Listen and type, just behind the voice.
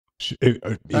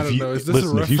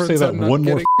If you say that one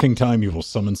more fucking time, you will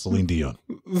summon Celine Dion.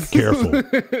 Careful.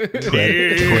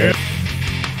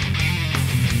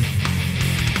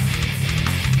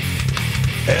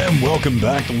 And welcome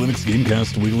back to Linux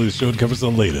Gamecast, the weekly show that covers the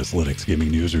latest Linux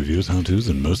gaming news, reviews, how-tos,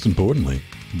 and most importantly,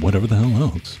 whatever the hell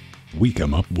else we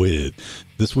come up with.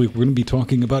 This week, we're going to be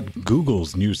talking about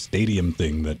Google's new Stadium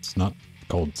thing that's not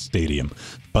called Stadium,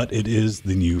 but it is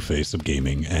the new face of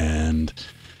gaming, and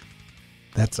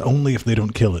that's only if they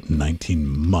don't kill it in 19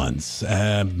 months.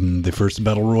 The first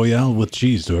battle royale with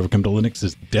cheese to ever come to Linux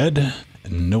is dead,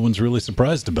 and no one's really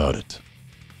surprised about it.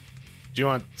 Do you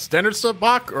want standard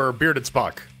Spock or bearded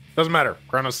Spock? Doesn't matter.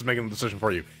 Kronos is making the decision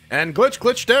for you. And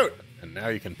glitched out, and now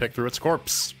you can pick through its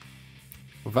corpse.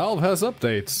 Valve has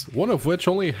updates, one of which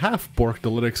only half borked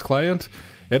the Linux client,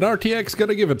 and RTX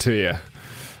gonna give it to you.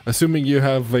 Assuming you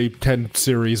have a 10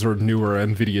 series or newer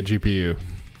NVIDIA GPU.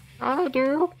 I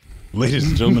do. Ladies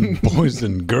and gentlemen, boys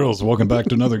and girls, welcome back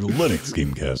to another Linux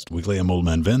Gamecast Weekly. I'm Old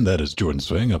Man Ven, that is Jordan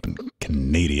Swing up in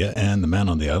Canada, and the man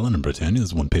on the island in Britannia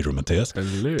is one Pedro Mateus.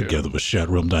 Hello. Together with Chat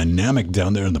Room Dynamic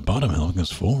down there in the bottom, helping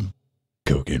us form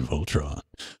Cocaine Voltron.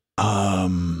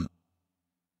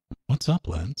 What's up,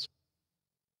 Lance?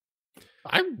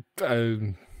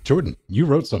 Jordan, you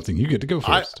wrote something. You get to go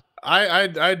first. I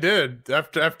did.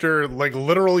 After like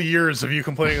literal years of you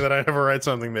complaining that I never write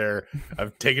something there,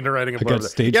 I've taken to writing a book. I got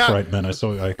stage fright, man.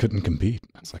 I couldn't compete.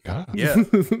 I was like, yeah.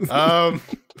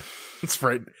 It's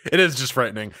frightening. It is just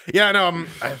frightening. Yeah, no,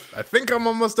 I think I'm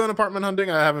almost done apartment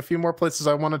hunting. I have a few more places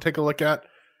I want to take a look at,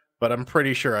 but I'm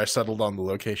pretty sure I settled on the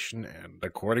location, and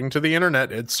according to the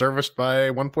internet, it's serviced by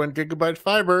 1.1 gigabyte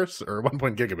fiber, or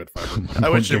 1.1 gigabit fiber. I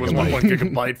wish it was 1.1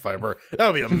 gigabyte fiber. That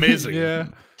would be amazing. Yeah.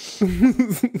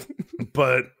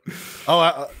 But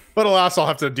alas, I'll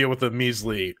have to deal with the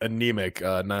measly, anemic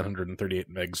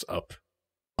 938 megs up.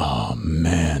 Oh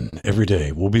man, every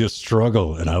day will be a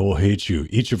struggle, and I will hate you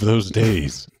each of those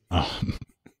days.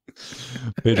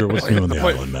 Pedro, what's new on the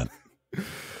island, man?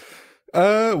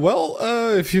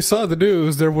 If you saw the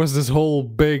news, there was this whole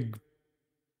big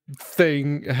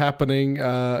thing happening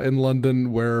in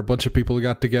London where a bunch of people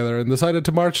got together and decided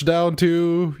to march down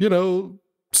to,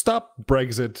 stop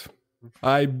Brexit.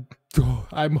 I'm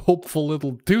hopeful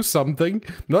it'll do something.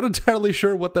 Not entirely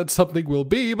sure what that something will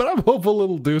be, but I'm hopeful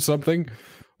it'll do something.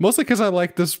 Mostly because I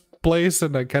like this place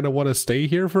and I kind of want to stay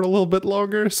here for a little bit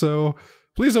longer, so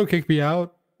please don't kick me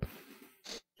out.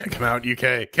 Kick him out,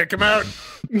 UK. Kick him out.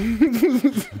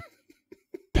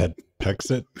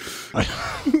 Pexit.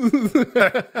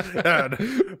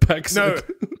 Pexit.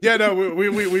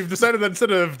 We've decided that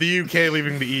instead of the UK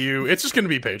leaving the EU, it's just going to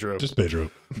be Pedro. Just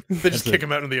Pedro. They just kick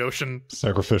him out in the ocean.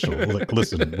 Sacrificial. Like,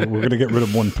 listen, we're going to get rid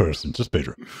of one person. Just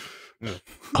Pedro. Yeah.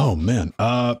 Oh man.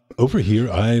 Over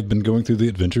here, I've been going through the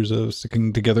adventures of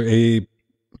sticking together a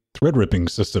thread ripping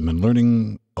system and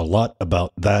learning a lot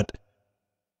about that.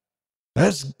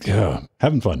 That's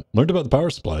having fun. Learned about the power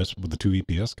supplies with the two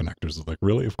EPS connectors. Like,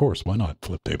 really? Of course. Why not?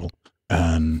 Flip table.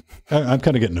 And I'm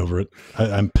kind of getting over it.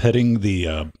 I'm petting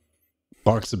the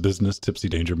Box of Business Tipsy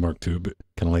Danger Mark II, but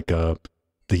kind of like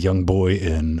the young boy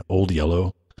in Old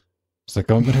Yellow. It's like,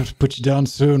 oh, I'm going to have to put you down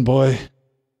soon, boy.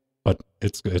 But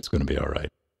it's going to be all right.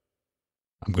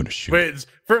 I'm going to shoot. Wait,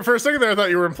 for a second there, I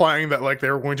thought you were implying that like they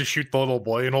were going to shoot the little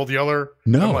boy in Old Yeller.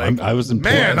 No, like, I was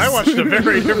implying. Man, I watched a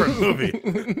very different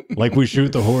movie. Like we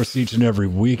shoot the horse each and every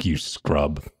week, you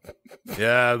scrub.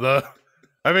 Yeah, the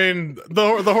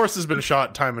horse has been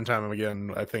shot time and time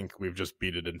again. I think we've just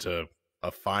beat it into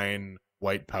a fine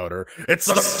white powder. It's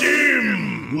a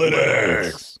steam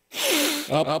Linux.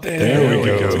 Up There we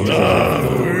go.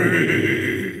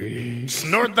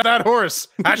 Snort that horse.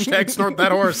 Hashtag snort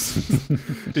that horse.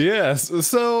 Yes,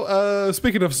 so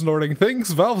speaking of snorting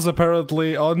things, Valve's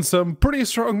apparently on some pretty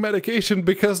strong medication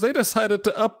because they decided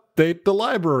to update the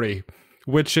library,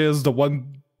 which is the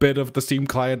one bit of the Steam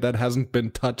client that hasn't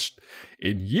been touched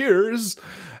in years.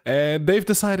 And they've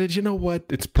decided, you know what,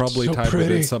 it's probably so time pretty.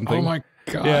 to do something. Oh my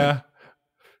god. Yeah.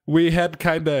 We had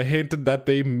kind of hinted that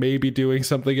they may be doing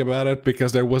something about it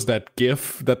because there was that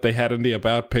GIF that they had in the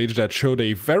About page that showed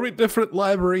a very different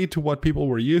library to what people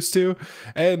were used to.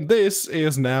 And this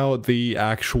is now the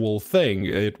actual thing.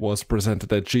 It was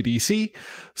presented at GDC.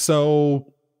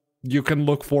 So you can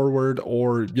look forward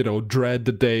or, dread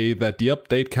the day that the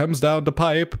update comes down the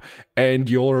pipe and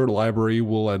your library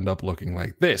will end up looking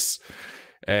like this.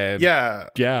 And yeah.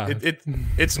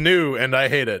 It's new and I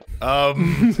hate it.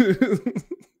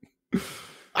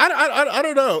 I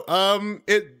don't know.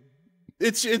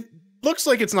 It looks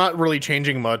like it's not really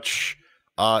changing much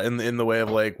in the way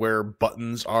of like where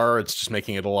buttons are. It's just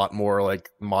making it a lot more like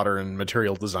modern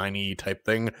material designy type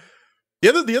thing. The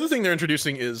other thing they're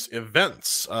introducing is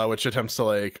events, which attempts to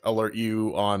like alert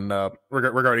you on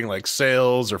regarding like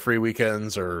sales or free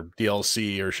weekends or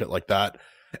DLC or shit like that.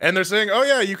 And they're saying, oh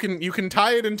yeah, you can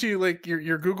tie it into like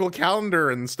your Google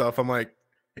Calendar and stuff. I'm like,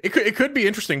 it could be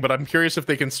interesting, but I'm curious if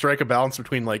they can strike a balance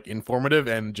between like informative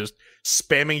and just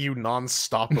spamming you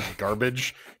nonstop with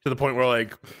garbage to the point where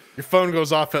like your phone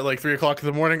goes off at like 3 o'clock in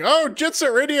the morning. Oh, Jet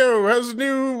Set Radio has a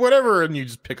new whatever, and you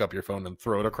just pick up your phone and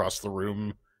throw it across the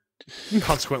room.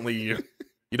 Consequently, you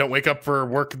don't wake up for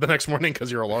work the next morning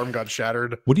because your alarm got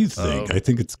shattered. What do you think? I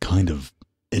think it's kind of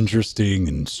interesting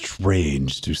and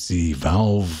strange to see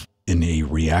Valve in a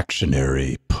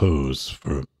reactionary pose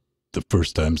for the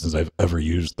first time since I've ever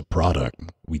used the product.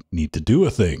 We need to do a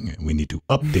thing. We need to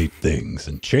update things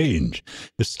and change.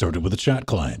 It started with a chat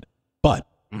client. But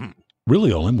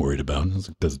really all I'm worried about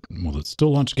is, well, it's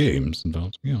still launch games. And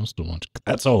still launch.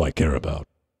 That's all I care about.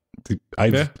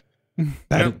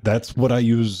 That's what I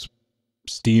use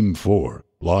Steam for.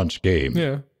 Launch game.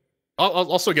 Yeah.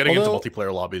 Also getting into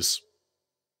multiplayer lobbies.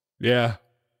 Yeah.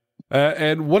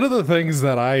 And one of the things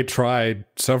that I tried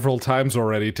several times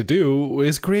already to do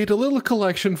is create a little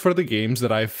collection for the games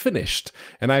that I've finished.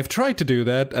 And I've tried to do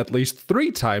that at least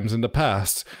 3 times in the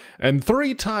past. And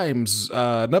 3 times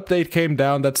an update came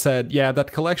down that said, yeah,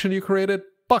 that collection you created,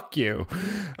 fuck you.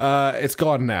 It's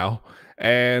gone now.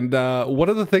 And one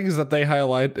of the things that they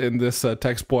highlight in this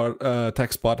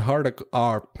TechSpot article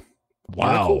are...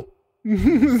 Wow.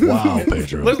 Wow,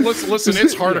 Pedro. Listen,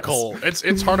 it's harticle.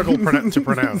 It's harticle to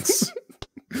pronounce.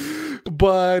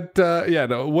 But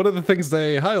one of the things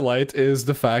they highlight is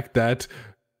the fact that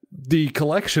the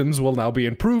collections will now be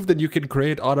improved and you can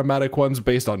create automatic ones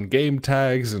based on game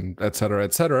tags and etc.,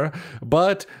 etc.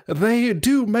 But they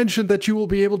do mention that you will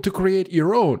be able to create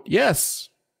your own. Yes.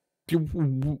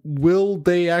 Will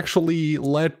they actually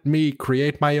let me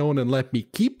create my own and let me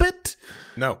keep it?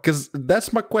 No. Because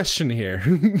that's my question here.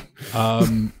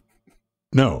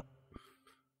 No.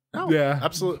 Yeah.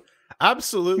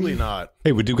 Absolutely not.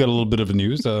 Hey, we do got a little bit of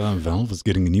news. Valve is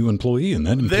getting a new employee, and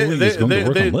that employee is going to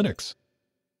work on Linux.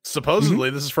 Supposedly,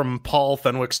 this is from Paul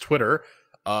Fenwick's Twitter,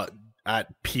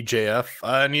 at PJF,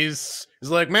 and he's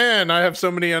like, man, I have so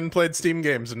many unplayed Steam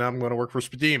games, and now I'm going to work for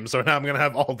Steam, so now I'm going to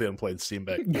have all the unplayed Steam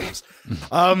games.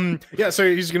 So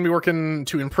he's going to be working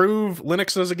to improve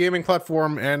Linux as a gaming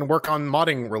platform and work on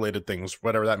modding related things,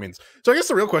 whatever that means. So I guess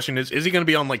the real question is he going to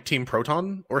be on like Team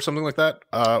Proton or something like that,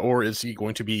 or is he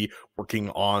going to be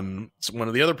working on one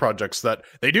of the other projects that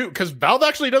they do? Because Valve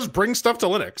actually does bring stuff to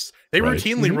Linux. They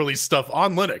routinely release stuff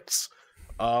on Linux.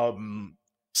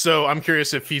 So I'm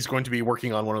curious if he's going to be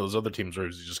working on one of those other teams, or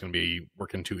is he just going to be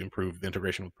working to improve the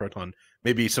integration with Proton?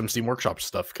 Maybe some Steam Workshop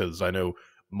stuff, because I know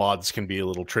mods can be a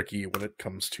little tricky when it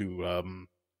comes to,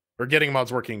 or getting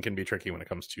mods working can be tricky when it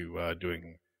comes to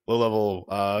doing low-level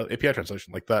API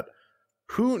translation like that.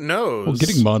 Who knows? Well,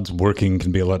 getting mods working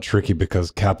can be a lot tricky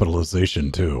because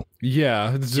capitalization, too.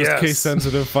 Yeah, it's just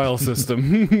case-sensitive file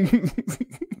system.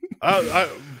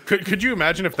 Could you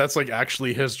imagine if that's like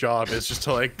actually his job is just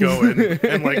to like go in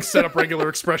and like set up regular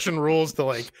expression rules to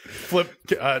like flip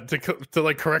to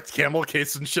like correct camel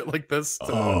case and shit like this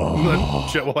so that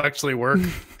shit will actually work.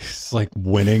 It's like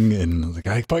winning and like,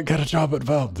 I got a job at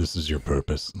Valve. This is your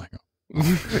purpose. Like,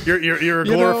 you're a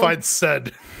glorified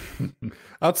said.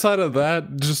 Outside of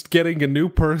that, just getting a new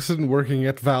person working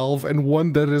at Valve and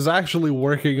one that is actually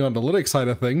working on the Linux side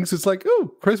of things, it's like,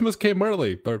 oh, Christmas came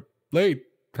early or late.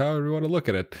 However you want to look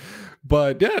at it.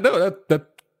 But yeah, no,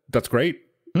 that's great.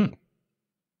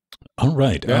 All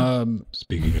right. Yeah.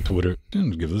 Speaking of Twitter,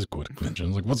 give this a quick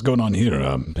mention. Like, what's going on here?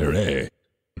 Perret.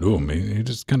 He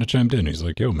just kind of chimed in. He's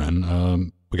like, yo,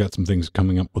 man, we got some things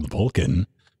coming up with Vulkan.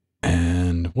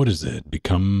 And what is it?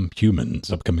 Become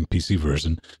Humans, upcoming PC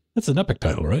version. That's an Epic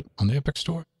title, right? On the Epic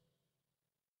Store?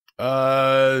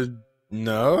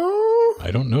 No. I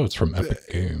don't know. It's from Epic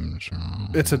Games.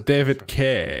 It's a David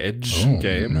Cage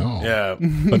game. No. Yeah.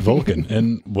 But Vulkan.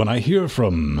 And when I hear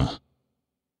from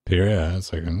Pierre,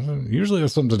 it's like, usually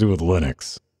has something to do with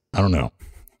Linux. I don't know.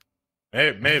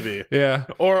 Hey, maybe. Yeah.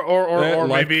 Or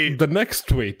like maybe the next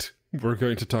tweet we're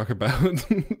going to talk about.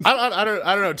 I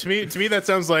don't know. To me that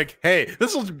sounds like, hey,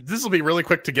 this will be really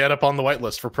quick to get up on the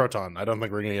whitelist for Proton. I don't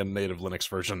think we're going to get a native Linux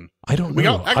version. I don't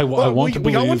know. I want to believe,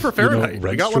 we got one for Fahrenheit.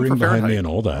 We got one for Fahrenheit me and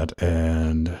all that.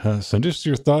 And send us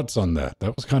your thoughts on that.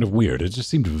 That was kind of weird. It just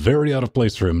seemed very out of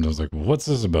place for him. And I was like, what's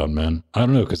this about, man? I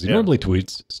don't know, because he normally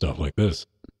tweets stuff like this.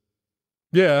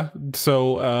 Yeah.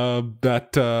 So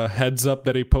that heads up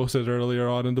that he posted earlier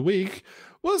on in the week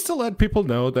was to let people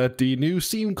know that the new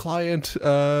Steam client,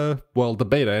 well, the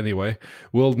beta anyway,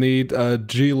 will need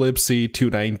glibc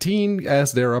 219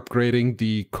 as they're upgrading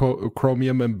the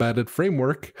Chromium embedded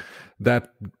framework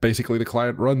that basically the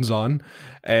client runs on.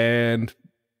 And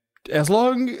as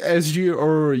long as you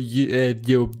tried,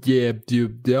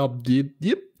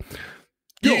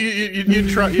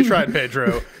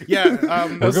 Pedro. Yeah,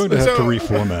 we're going to have to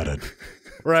reformat it.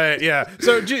 Right, yeah.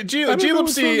 So glibc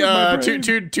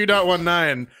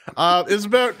 2.19 is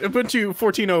about Ubuntu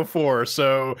 14.04.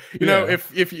 So you know,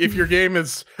 if your game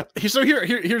is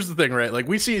here's the thing, right? Like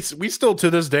we still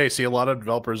to this day see a lot of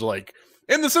developers like,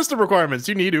 in the system requirements,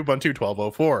 you need Ubuntu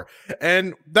 12.04,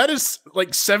 and that is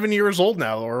like 7 years old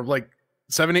now, or like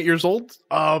 7-8 years old.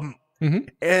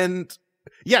 And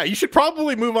yeah, you should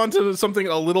probably move on to something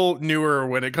a little newer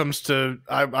when it comes to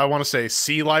I want to say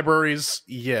C libraries.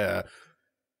 Yeah.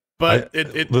 But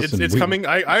it's coming.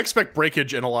 I expect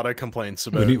breakage and a lot of complaints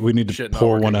about. We need to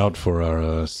pour one out for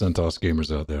our CentOS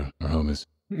gamers out there, our homies.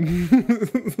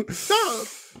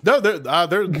 No,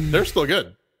 they're still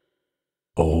good.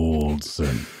 Old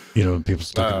Cent. You know, people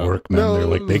stuck at work, man. No, they're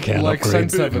like, they can't like upgrade.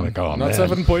 Cent 7, like, oh, not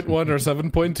 7.1 or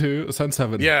 7.2, Cent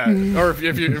 7. Yeah, or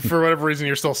if you for whatever reason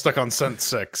you're still stuck on Cent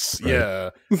 6. Right.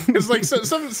 Yeah, it's like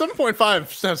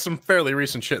 7.5 has some fairly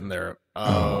recent shit in there.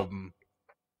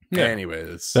 Yeah.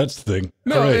 Anyways, that's the thing.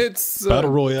 No, it's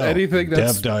Battle Royale. Anything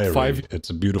that's Dev Diary. It's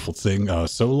a beautiful thing.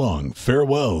 So long.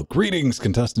 Farewell. Greetings,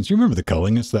 contestants. You remember the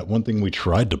culling? It's that one thing we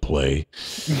tried to play.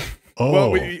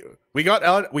 Oh, well, we got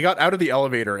out of the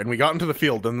elevator and we got into the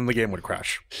field, and then the game would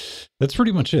crash. That's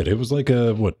pretty much it. It was like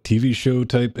a TV show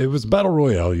type. It was Battle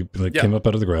Royale. You came up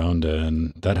out of the ground,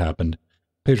 and that happened.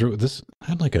 Pedro, this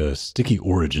had like a sticky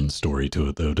origin story to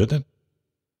it, though, didn't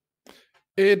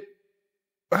it?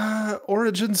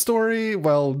 Origin story?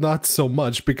 Well, not so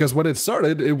much, because when it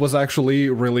started, it was actually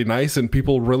really nice and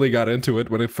people really got into it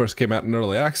when it first came out in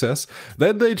early access.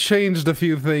 Then they changed a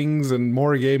few things and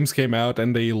more games came out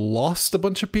and they lost a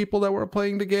bunch of people that were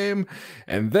playing the game.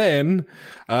 And then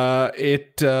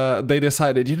they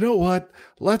decided, you know what?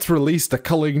 Let's release the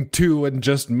Culling 2 and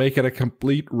just make it a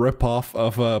complete ripoff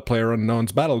of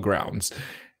PlayerUnknown's Battlegrounds.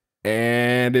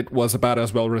 And it was about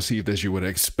as well received as you would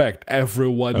expect.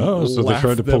 Everyone so they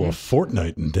tried to pull a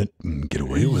Fortnite and didn't get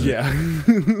away with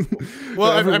it.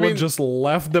 Well, everyone just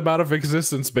left them out of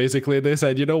existence, basically. They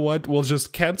said, you know what, we'll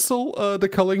just cancel the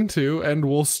Culling 2 and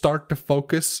we'll start to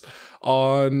focus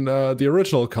on the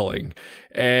original Culling.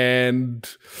 And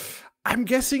I'm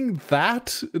guessing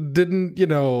that didn't,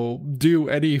 do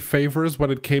any favors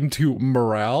when it came to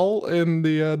morale in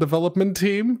the development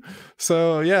team.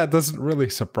 So yeah, it doesn't really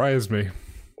surprise me.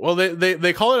 Well,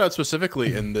 they call it out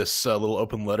specifically in this little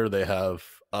open letter they have.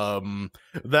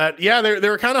 That they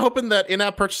were kind of hoping that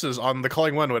in-app purchases on the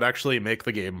Culling 1 would actually make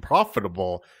the game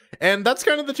profitable, and that's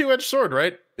kind of the two-edged sword,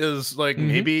 right? Is like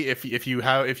maybe if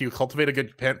you cultivate a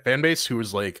good fan base who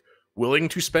is like willing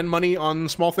to spend money on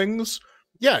small things.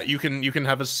 Yeah, you can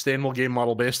have a sustainable game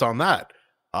model based on that.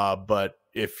 But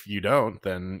if you don't,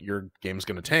 then your game's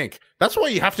going to tank. That's why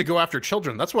you have to go after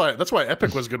children. That's why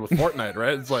Epic was good with Fortnite,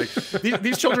 right? It's like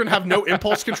these children have no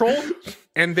impulse control,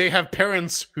 and they have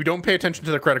parents who don't pay attention to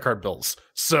their credit card bills.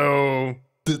 So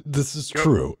this is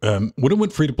true. When it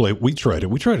went free to play, we tried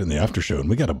it. We tried it in the after show, and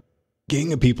we got a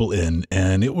gang of people in,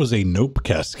 and it was a nope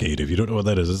cascade. If you don't know what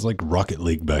that is, it's like Rocket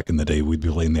League back in the day. We'd be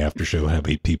playing the after show, have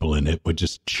 8 people in, it would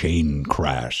just chain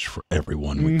crash for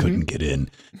everyone. We couldn't get in,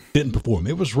 didn't perform.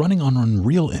 It was running on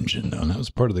Unreal Engine, though, and that was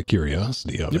part of the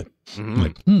curiosity of it.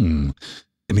 Like, I mean,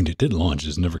 it did launch,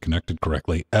 it's never connected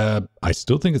correctly. I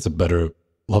still think it's a better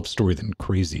love story than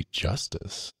Crazy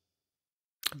Justice.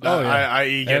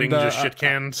 I.e. getting just shit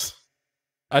cans.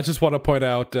 I just want to point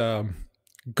out,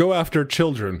 go after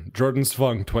children, Jordan's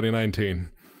Funk 2019.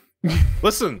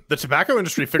 Listen, the tobacco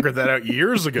industry figured that out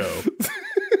years ago.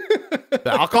 The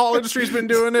alcohol industry's been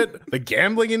doing it. The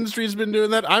gambling industry's been doing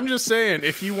that. I'm just saying,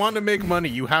 if you want to make money,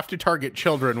 you have to target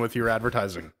children with your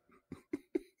advertising.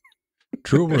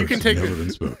 True words never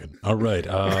been spoken. All right.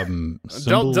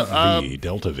 Delta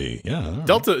V. Yeah. Right.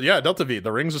 Delta V,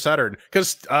 the Rings of Saturn.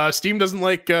 Because Steam doesn't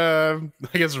like, I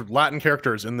guess, Latin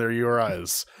characters in their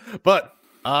URIs. But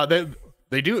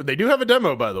They do have a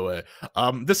demo, by the way.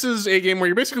 This is a game where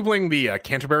you're basically playing the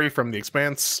Canterbury from The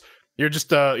Expanse. You're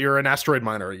just you're an asteroid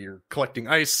miner. You're collecting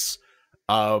ice.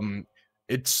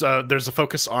 There's a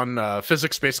focus on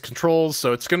physics-based controls,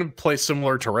 so it's going to play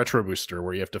similar to Retro Booster,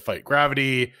 where you have to fight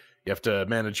gravity, you have to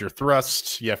manage your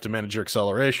thrust, you have to manage your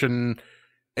acceleration,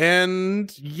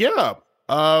 and yeah,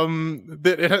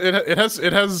 it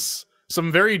has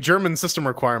some very German system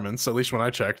requirements, at least when I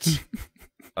checked.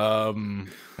 They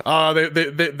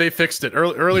fixed it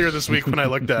earlier this week when I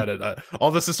looked at it.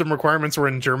 All the system requirements were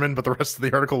in German, but the rest of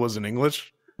the article was in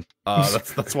English.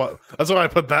 That's why I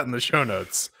put that in the show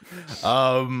notes.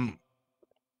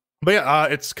 But yeah,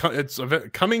 it's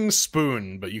coming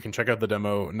spoon, but you can check out the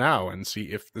demo now and see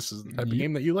if this is the type of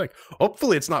game that you like.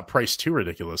 Hopefully, it's not priced too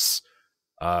ridiculous.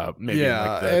 Maybe in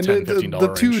like the $10, $15 the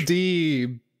range.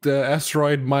 2D, the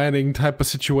asteroid mining type of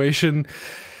situation.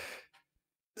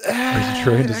 Are you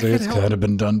trying to say it's kind of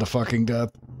been done to fucking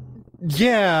death?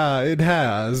 Yeah, it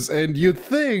has. And you'd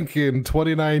think in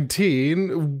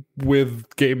 2019,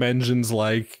 with game engines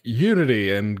like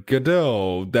Unity and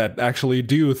Godot that actually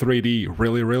do 3D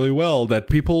really, really well, that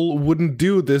people wouldn't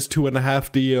do this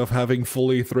 2.5D of having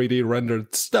fully 3D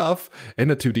rendered stuff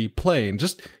in a 2D plane.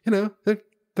 Just,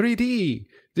 3D.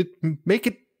 Make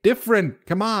it different.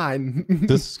 Come on.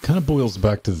 This kind of boils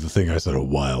back to the thing I said a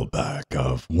while back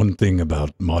of one thing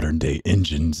about modern day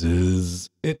engines is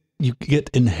you get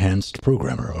enhanced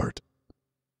programmer art.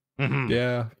 Mm-hmm.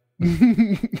 Yeah.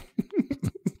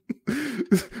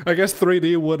 I guess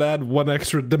 3D would add one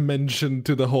extra dimension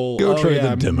to the whole. Go try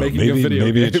the demo.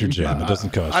 Maybe it's your jam. It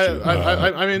doesn't cost you.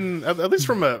 I mean, at least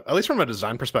from a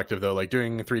design perspective, though, like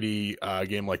doing a 3D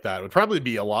game like that would probably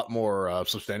be a lot more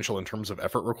substantial in terms of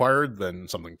effort required than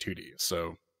something 2D.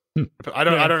 So I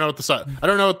don't know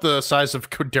what the size of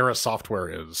Codera software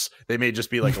is. They may just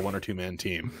be like a 1 or 2 man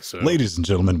team. So, ladies and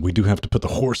gentlemen, we do have to put the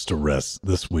horse to rest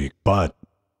this week, but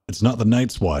it's not the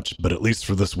Night's Watch. But at least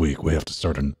for this week, we have to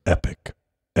start an epic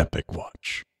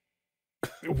watch.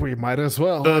 We might as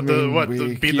well.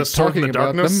 Be the sword in the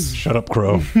darkness? Shut up,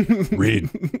 Crow. Read.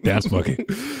 Dance Monkey.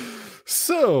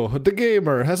 So, The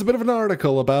Gamer has a bit of an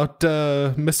article about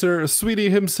Mr. Sweetie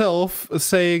himself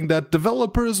saying that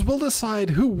developers will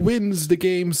decide who wins the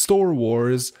game Store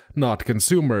Wars, not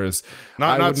consumers.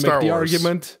 Not Star Wars.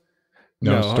 Star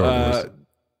Wars.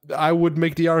 I would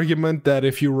make the argument that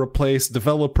if you replace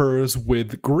developers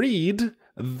with greed,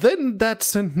 then that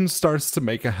sentence starts to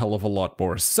make a hell of a lot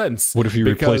more sense. What if you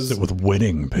replaced it with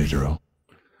winning, Pedro?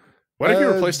 What if you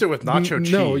replaced it with nacho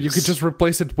cheese? No, you could just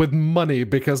replace it with money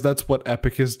because that's what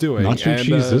Epic is doing. Nacho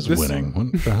cheese is winning.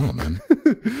 What the hell, man?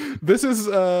 This is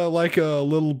like a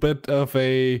little bit of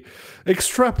a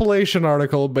extrapolation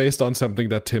article based on something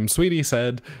that Tim Sweeney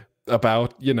said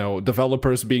about,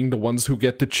 developers being the ones who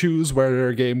get to choose where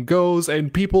their game goes,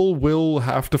 and people will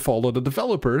have to follow the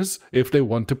developers if they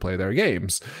want to play their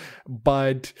games.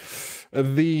 But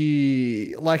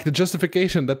the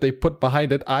justification that they put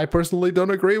behind it, I personally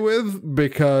don't agree with,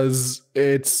 because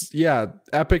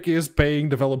Epic is paying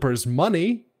developers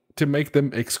money to make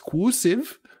them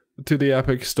exclusive to the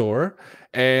Epic Store,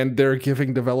 and they're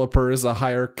giving developers a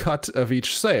higher cut of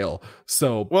each sale.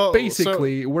 So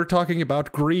we're talking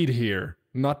about greed here,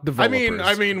 not developers.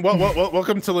 I mean,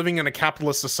 welcome to living in a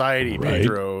capitalist society, right?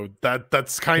 Pedro.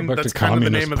 That's kind of the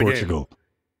name of the Portugal. game.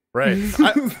 Right.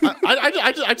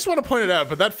 I just want to point it out,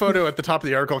 but that photo at the top of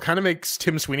the article kind of makes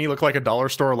Tim Sweeney look like a dollar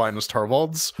store Linus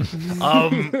Torvalds.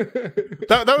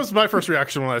 That was my first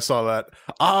reaction when I saw that.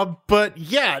 But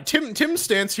yeah, Tim's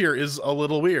stance here is a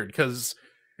little weird because,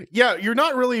 you're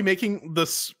not really making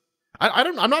this.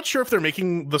 I'm not sure if they're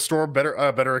making the store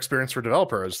better experience for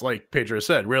developers. Like Pedro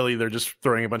said, really, they're just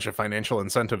throwing a bunch of financial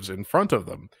incentives in front of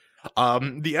them.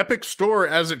 The Epic Store,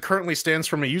 as it currently stands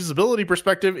from a usability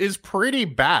perspective, is pretty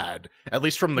bad, at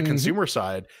least from the consumer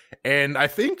side. And I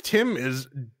think Tim is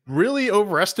really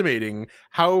overestimating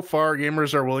how far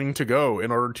gamers are willing to go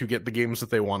in order to get the games that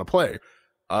they want to play.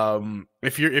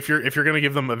 If you're going to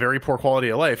give them a very poor quality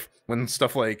of life, when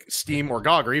stuff like Steam or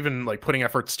GOG are even like putting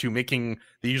efforts to making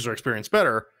the user experience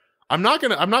better, I'm not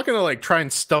gonna like try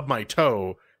and stub my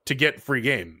toe to get free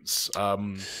games.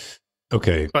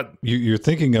 Okay, but you're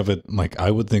thinking of it like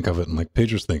I would think of it, and like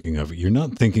Pedro's thinking of it. You're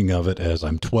not thinking of it as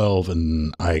I'm 12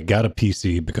 and I got a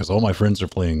PC because all my friends are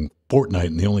playing Fortnite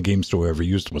and the only game store I ever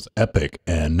used was Epic,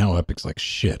 and now Epic's like,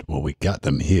 shit, well, we got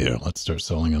them here. Let's start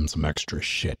selling them some extra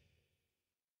shit.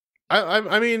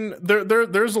 I mean,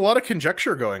 there's a lot of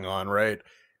conjecture going on, right?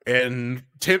 And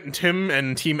Tim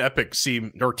and Team Epic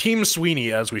or Team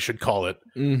Sweeney, as we should call it.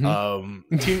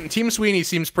 Team Sweeney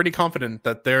seems pretty confident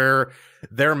that their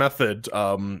method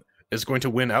is going to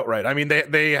win outright. I mean,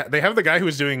 they have the guy who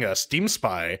is doing a Steam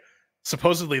Spy.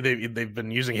 Supposedly, they've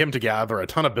been using him to gather a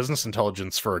ton of business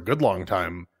intelligence for a good long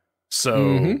time.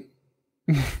 So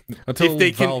until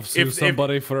Valve sues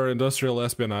somebody for industrial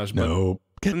espionage. No.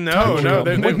 No.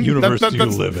 What universe do you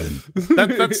live in?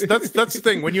 That's the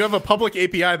thing. When you have a public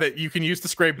API that you can use to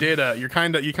scrape data, you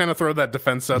kind of throw that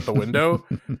defense out the window.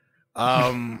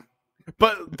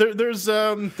 But there's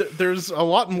a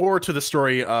lot more to the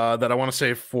story that I want to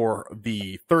say for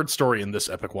the third story in this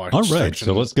Epic Watch. All right, section.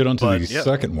 so let's get on to the yeah.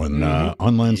 second one.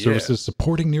 Online services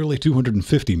supporting nearly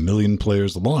 250 million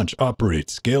players. Launch, operate,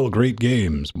 scale great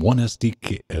games. One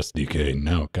SDK.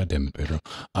 Now, goddamn it, Pedro.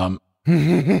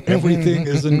 Everything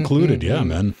is included. Yeah,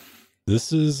 man.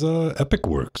 This is Epic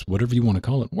Works, whatever you want to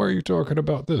call it. Why are you talking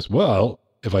about this? Well,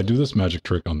 if I do this magic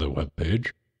trick on the web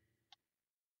page,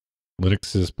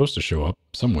 Linux is supposed to show up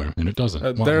somewhere, and it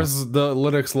doesn't. There's the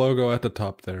Linux logo at the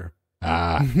top there.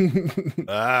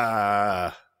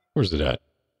 Where's it at?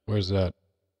 Where's that?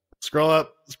 Scroll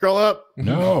up. Scroll up.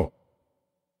 No.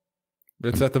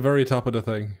 It's at the very top of the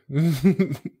thing.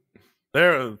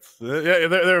 There we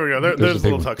go. There's a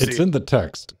little tuxedo. It's in the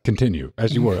text. Continue,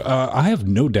 as you were. I have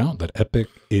no doubt that Epic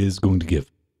is going to give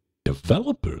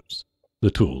developers the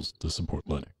tools to support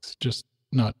Linux. Just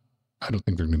not, I don't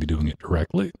think they're going to be doing it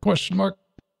directly. Question mark?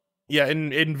 Yeah,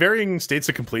 in varying states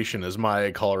of completion is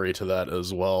my corollary to that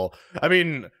as well. I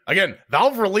mean, again,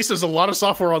 Valve releases a lot of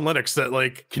software on Linux that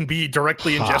like can be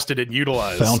directly ingested and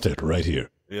utilized. Found it right here.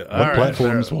 Yeah, what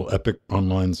platforms will Epic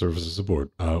Online Services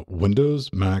support? Windows,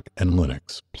 Mac, and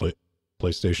Linux.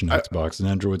 PlayStation, Xbox, and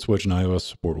Android, Switch, and iOS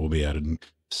support will be added.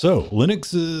 So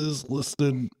Linux is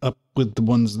listed up with the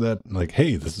ones that, like,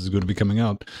 hey, this is going to be coming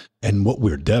out. And what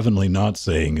we're definitely not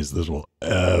saying is this will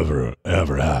ever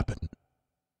happen.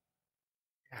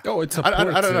 Oh, it's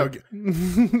I don't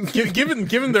know.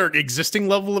 Given their existing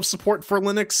level of support for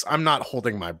Linux, I'm not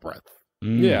holding my breath.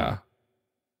 Yeah.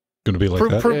 Going to be like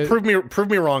that? Prove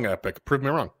me wrong, Epic. Prove me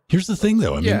wrong. Here's the thing,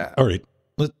 though. I mean, all right,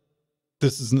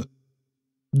 this is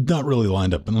not really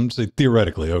lined up, but I'm just saying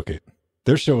theoretically, okay,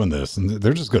 they're showing this, and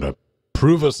they're just going to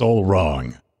prove us all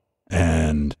wrong.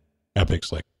 And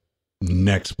Epic's like,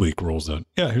 next week rolls out,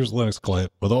 yeah, here's Linux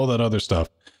client with all that other stuff.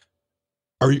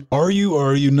 Are you or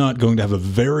are you not going to have a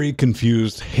very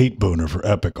confused hate boner for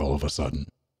Epic all of a sudden?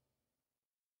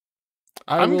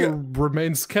 I will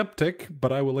remain skeptic,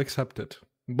 but I will accept it.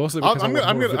 Mostly because I'm gonna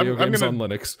on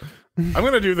Linux. I'm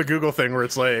gonna do the Google thing where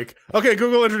it's like, okay,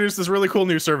 Google introduced this really cool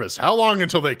new service. How long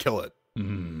until they kill it?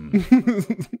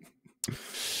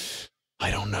 I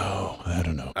don't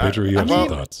know. Pedro, you have some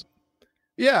thoughts?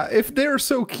 Yeah, if they're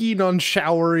so keen on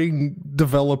showering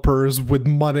developers with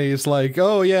money, it's like,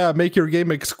 oh yeah, make your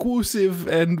game exclusive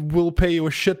and we'll pay you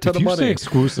a shit ton of money. If you say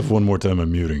exclusive one more time,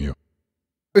 I'm muting you.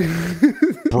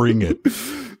 Bring it.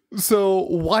 So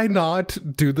why not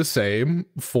do the same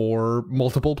for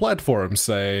multiple platforms?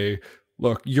 Say,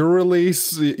 look, your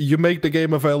release, you make the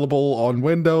game available on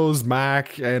Windows,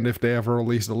 Mac, and if they ever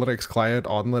release the Linux client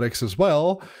on Linux as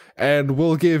well, and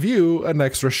we'll give you an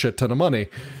extra shit ton of money.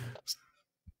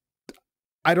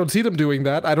 I don't see them doing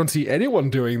that. I don't see anyone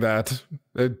doing that.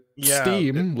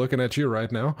 Steam, looking at you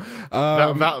right now.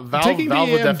 Valve would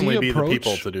definitely be the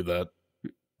people to do that.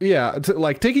 Yeah,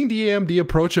 like taking the AMD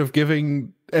approach of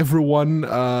giving everyone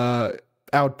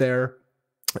out there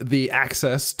the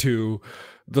access to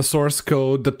the source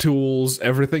code, the tools,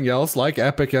 everything else, like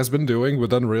Epic has been doing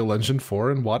with Unreal Engine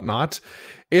 4 and whatnot,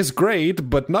 is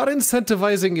great, but not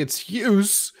incentivizing its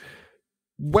use.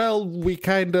 Well, we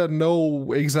kind of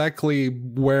know exactly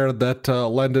where that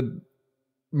landed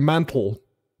mantle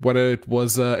when it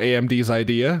was AMD's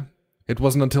idea. It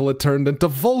wasn't until it turned into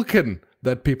Vulkan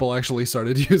that people actually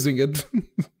started using it.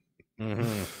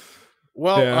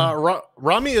 Well,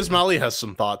 Rami Ismail has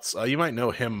some thoughts. You might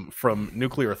know him from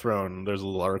Nuclear Throne. There's a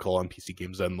little article on PC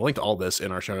Games and link to all this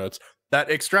in our show notes that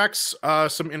extracts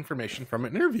some information from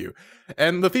an interview.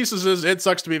 And the thesis is, it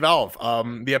sucks to be Valve.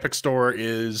 The Epic Store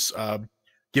is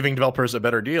giving developers a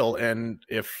better deal, and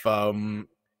if Valve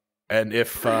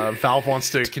wants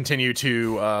to continue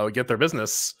to get their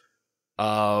business,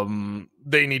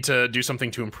 they need to do something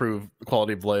to improve the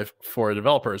quality of life for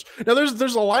developers. Now,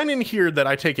 there's a line in here that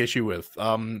I take issue with.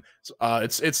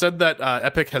 It said that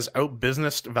Epic has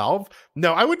out-businessed Valve.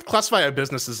 No, I would classify a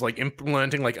business as like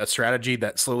implementing like a strategy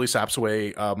that slowly saps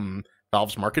away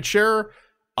Valve's market share.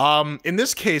 In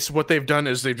this case, what they've done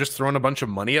is they've just thrown a bunch of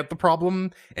money at the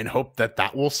problem and hope that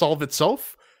that will solve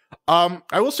itself. I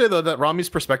will say though that Rami's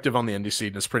perspective on the indie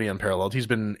scene is pretty unparalleled. He's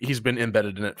been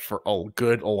embedded in it for a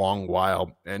long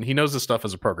while, and he knows this stuff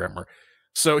as a programmer.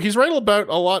 So he's right about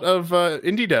a lot of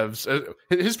indie devs.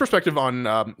 His perspective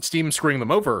on Steam screwing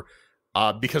them over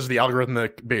because of the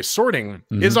algorithmic-based sorting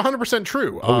is 100%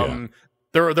 true.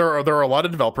 There are a lot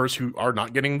of developers who are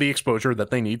not getting the exposure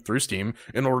that they need through Steam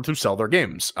in order to sell their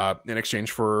games in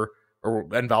exchange for,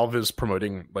 and Valve is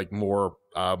promoting like more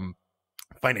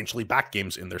financially backed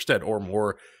games in their stead, or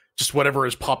more just whatever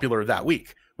is popular that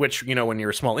week. Which, you know, when you're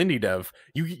a small indie dev,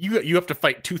 you have to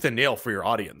fight tooth and nail for your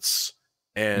audience.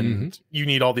 and you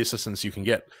need all the assistance you can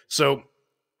get. So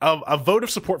a vote of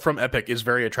support from Epic is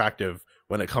very attractive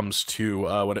when it comes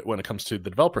to when it comes to the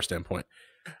developer standpoint.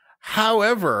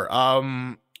 However,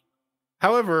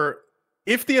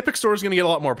 if the Epic Store is going to get a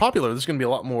lot more popular, there's going to be a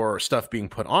lot more stuff being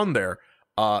put on there.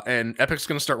 And Epic's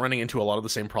going to start running into a lot of the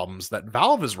same problems that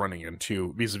Valve is running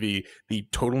into vis-a-vis the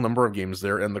total number of games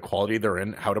there and the quality they're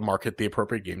in, how to market the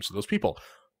appropriate games to those people.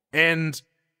 And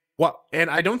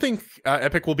I don't think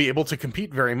Epic will be able to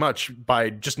compete very much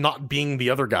by just not being the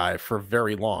other guy for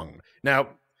very long. Now,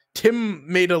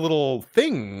 Tim made a little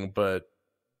thing, but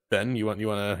Ben, you want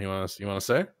to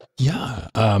say? Yeah.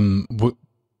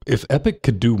 If Epic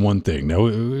could do one thing, now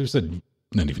it was said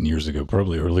not even years ago,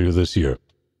 probably earlier this year.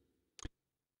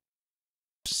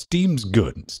 Steam's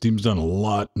good. Steam's done a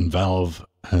lot, and Valve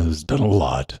has done a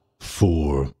lot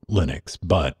for Linux.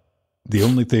 But the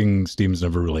only thing Steam's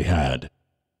never really had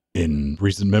in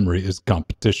recent memory is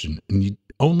competition, and you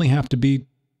only have to be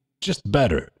just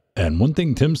better. And one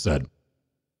thing Tim said,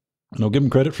 and I'll give him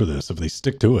credit for this if they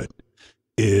stick to it,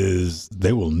 is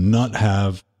they will not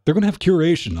have, they're going to have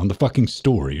curation on the fucking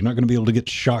store. You're not going to be able to get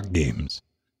shock games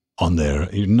on there.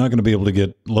 You're not going to be able to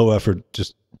get low effort,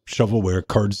 just shovelware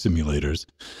card simulators.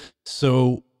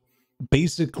 So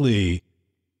basically,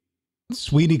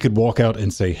 Sweeney could walk out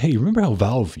and say, hey, remember how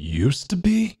Valve used to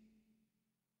be?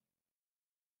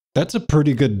 That's a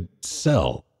pretty good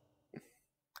sell.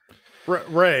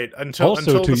 Right. Until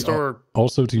the store.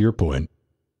 Also, to your point,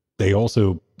 they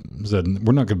also said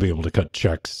we're not going to be able to cut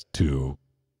checks to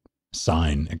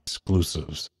sign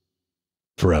exclusives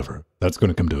forever. That's going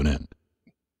to come to an end.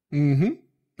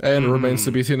 And it remains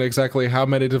to be seen exactly how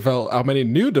many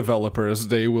new developers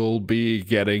they will be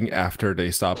getting after they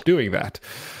stop doing that.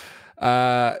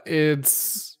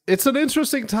 It's an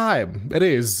interesting time. It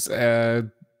is.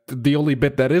 The only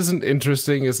bit that isn't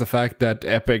interesting is the fact that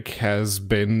Epic has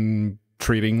been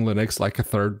treating Linux like a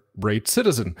third-rate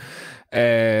citizen.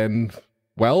 And,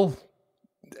 well,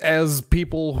 as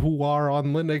people who are on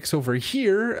Linux over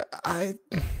here,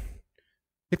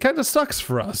 it kind of sucks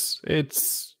for us.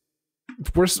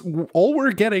 All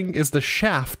we're getting is the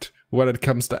shaft when it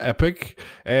comes to Epic,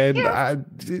 and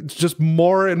it's just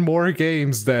more and more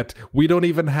games that we don't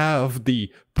even have the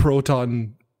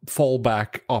Proton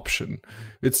fallback option.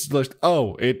 It's like,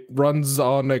 oh, it runs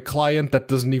on a client that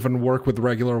doesn't even work with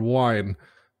regular wine.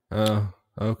 Okay.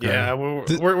 Yeah,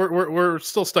 we're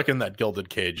still stuck in that gilded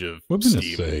cage of what I'm gonna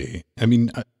say. I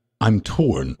mean, I'm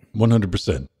torn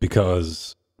 100%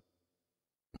 because,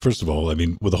 first of all, I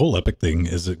mean, with the whole Epic thing,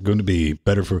 is it going to be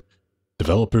better for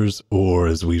developers, or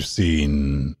as we've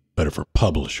seen, better for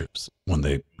publishers when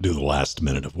they do the last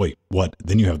minute of, wait, what?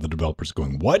 Then you have the developers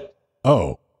going, what?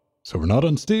 Oh, so we're not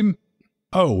on Steam?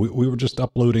 Oh, we were just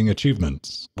uploading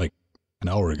achievements like an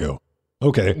hour ago.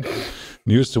 Okay,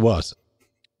 news to us.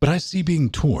 But I see being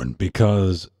torn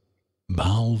because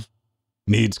Valve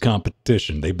needs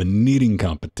competition. They've been needing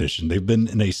competition. They've been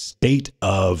in a state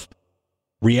of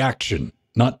reaction,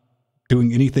 not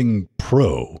doing anything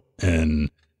pro.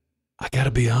 And I got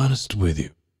to be honest with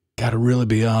you. Got to really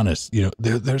be honest. You know,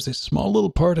 there's a small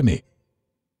little part of me.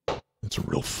 It's a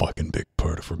real fucking big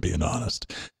part, if we're being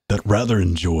honest, that rather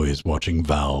enjoys watching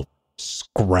Valve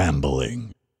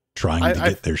scrambling, trying to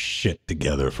get their shit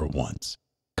together for once.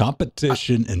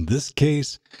 Competition in this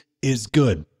case is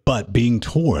good, but being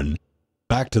torn,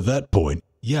 back to that point,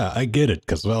 yeah, I get it,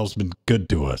 because Valve's been good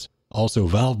to us. Also,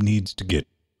 Valve needs to get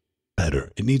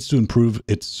better. It needs to improve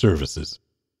its services.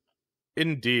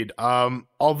 Indeed.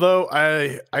 Although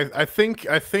I think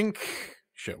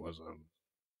shit was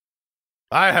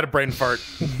I had a brain fart.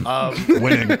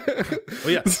 Winning. Well,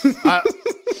 yeah.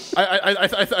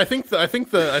 I think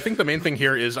the main thing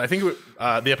here is I think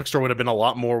the Epic Store would have been a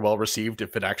lot more well received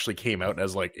if it actually came out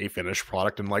as like a finished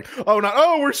product and like,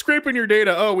 we're scraping your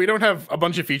data. Oh, we don't have a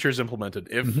bunch of features implemented.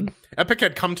 If Epic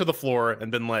had come to the floor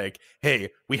and been like,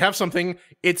 hey, we have something.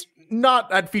 It's not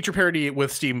at feature parity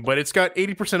with Steam, but it's got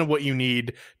 80% of what you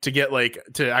need to get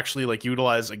to actually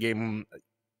utilize a game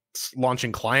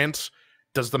launching client.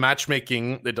 Does the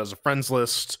matchmaking, it does a friends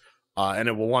list, and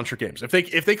it will launch your games. If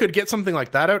they could get something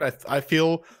like that out, I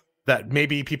feel that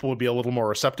maybe people would be a little more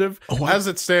receptive. As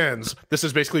it stands, this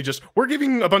is basically just, we're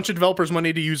giving a bunch of developers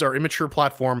money to use our immature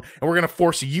platform, and we're going to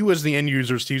force you as the end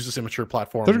users to use this immature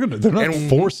platform. They're not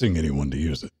forcing anyone to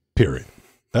use it, period.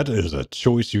 That is a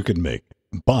choice you can make.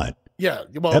 But yeah,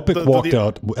 well, Epic walked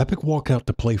out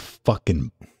to play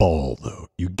fucking ball, though.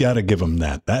 You got to give them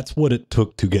that. That's what it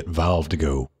took to get Valve to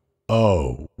go,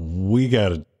 oh, we got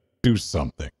to do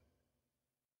something.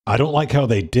 I don't like how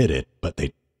they did it, but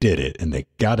they did it, and they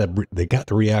got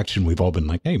the reaction we've all been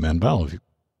like, hey, man, Valve,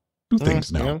 do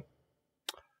things now.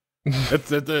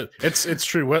 It's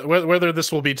true. Whether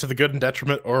this will be to the good and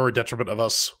detriment or detriment of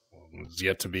us is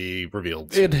yet to be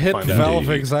revealed. It hit Find Valve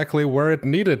out. exactly where it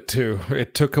needed to.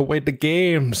 It took away the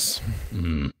games.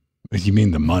 You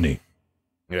mean the money?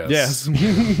 Yes.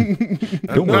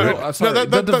 Don't worry. Sorry,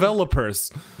 the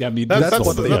developers. Yeah, I mean That's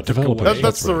developers.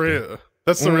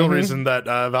 the real reason that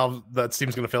Valve that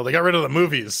Steam's going to fail. They got rid of the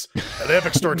movies. The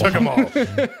Epic Store took them all.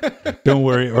 Don't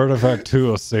worry, Artifact 2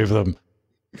 will save them.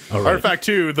 All right. Artifact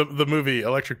 2, the movie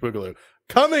Electric Boogaloo.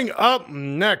 Coming up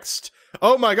next.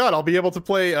 Oh my god, I'll be able to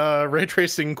play ray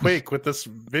tracing Quake with this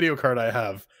video card I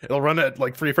have. It'll run at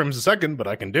like 3 frames a second, but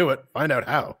I can do it. Find out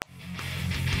how.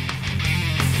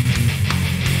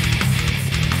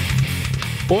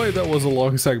 Boy, that was a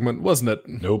long segment, wasn't it?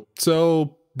 Nope.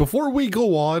 So, before we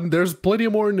go on, there's plenty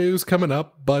more news coming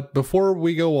up, but before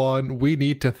we go on, we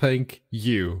need to thank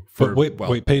you for... But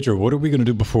wait, Pedro, what are we going to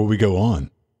do before we go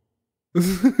on?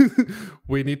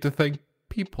 We need to thank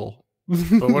people.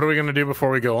 But what are we going to do before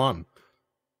we go on?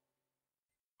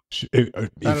 If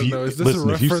don't know, is this a listen,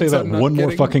 if you say reference that I'm not one more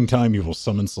getting? fucking time, you will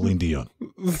summon Celine Dion.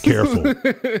 Careful.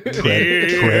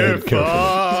 Tread careful.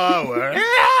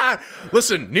 Yeah!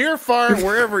 Listen, near, far,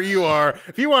 wherever you are,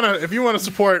 if you wanna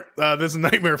support this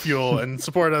Nightmare Fuel and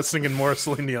support us singing more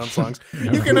Celine Dion songs,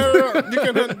 you can.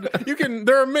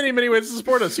 There are many ways to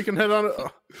support us. You can head on.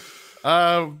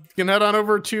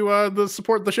 Over to the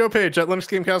support the show page at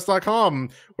LinuxGameCast.com,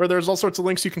 where there's all sorts of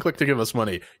links you can click to give us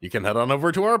money. You can head on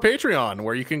over to our Patreon,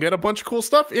 where you can get a bunch of cool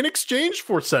stuff in exchange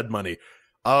for said money,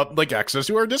 like access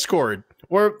to our Discord.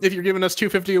 Or if you're giving us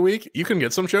 $2.50 a week, you can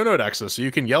get some show note access, so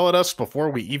you can yell at us before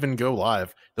we even go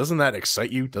live. Doesn't that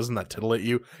excite you? Doesn't that titillate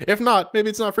you? If not, maybe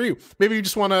it's not for you. Maybe you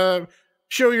just want to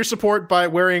show your support by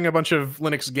wearing a bunch of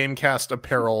Linux Gamecast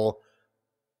apparel.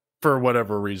 For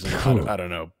whatever reason, I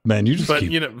don't know, man. You just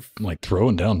keep like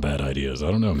throwing down bad ideas. I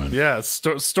don't know, man. Yeah,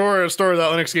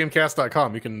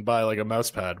 store.linuxgamecast.com. You can buy like a mouse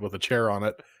pad with a chair on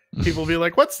it. People will be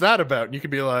like, "What's that about?" And you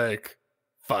could be like,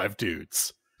 5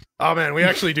 dudes. Oh man, we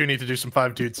actually do need to do some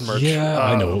 5 dudes merch. Yeah,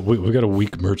 I know. We got a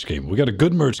weak merch game. We got a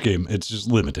good merch game. It's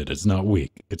just limited. It's not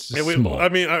weak. It's just small. I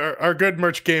mean, our good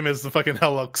merch game is the fucking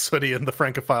Hellux hoodie and the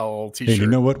Francophile t-shirt. And you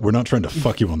know what? We're not trying to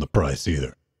fuck you on the price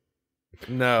either.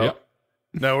 No. Yep.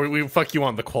 No, we fuck you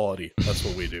on the quality. That's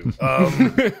what we do.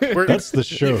 That's the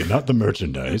show, not the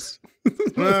merchandise.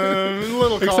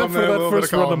 Little except column for there, that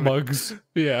first run of mugs.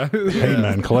 Yeah. Hey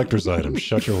man, collector's item.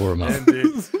 Shut your whore mouth.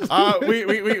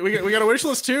 We got a wish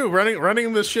list too.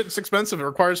 Running this shit is expensive. It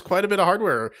requires quite a bit of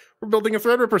hardware. We're building a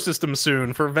Threadripper system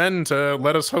soon for Ven to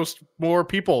let us host more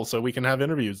people so we can have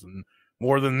interviews and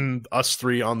more than us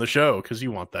 3 on the show because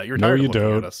you want that. You're tired of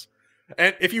looking at us.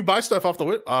 And if you buy stuff off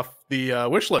the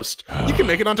wish list, you can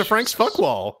make it onto Frank's fuck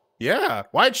wall. Yeah,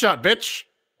 wide shot, bitch.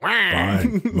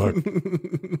 Fine. Look,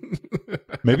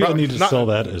 maybe I need to sell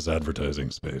that as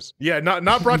advertising space. Yeah,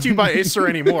 not brought to you by Acer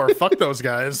anymore. Fuck those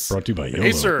guys. Brought to you by YOLO.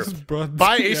 Acer.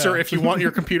 Buy Acer if you want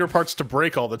your computer parts to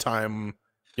break all the time.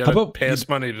 You gotta pay us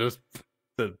money to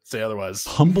say otherwise.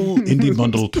 Humble Indie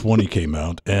Bundle 20 came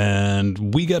out,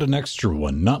 and we got an extra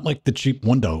one. Not like the cheap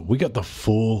one, though. We got the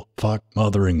full fuck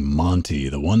mothering Monty,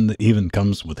 the one that even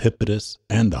comes with Hippitus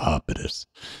and the Hopitus.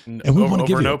 And we want to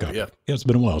give you a copy. Yeah, it's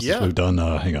been a while since we've done,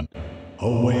 hang on.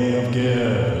 A Way of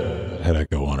Give. Had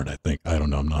that go on it, I think. I don't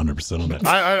know. I'm not 100% on that.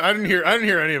 I didn't hear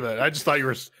any of it. I just thought you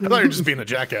were just being a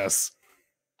jackass.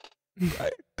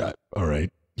 All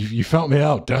right. You found me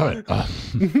out, damn it.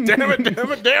 Damn it.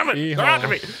 Talk to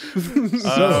me.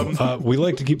 So, we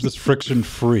like to keep this friction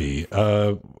free.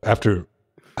 After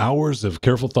hours of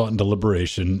careful thought and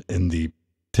deliberation in the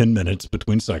 10 minutes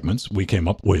between segments, we came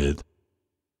up with,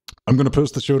 I'm going to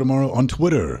post the show tomorrow on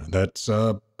Twitter. That's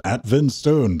at Vin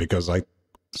Stone, because I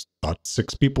thought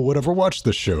 6 people would ever watch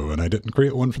this show, and I didn't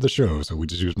create one for the show, so we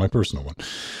just used my personal one.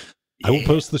 Yeah. I will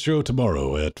post the show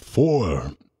tomorrow at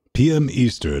 4 p.m.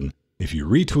 Eastern. If you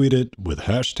retweet it with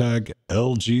hashtag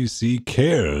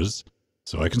LGCCares,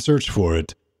 so I can search for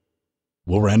it,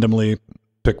 we'll randomly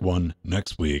pick one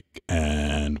next week,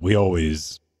 and we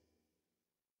always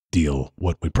deal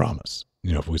what we promise.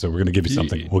 You know, if we say we're going to give you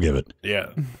something, we'll give it. Yeah.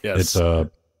 Yes. It's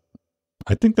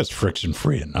I think that's friction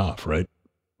free enough, right?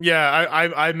 Yeah,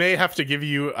 I may have to give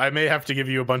you a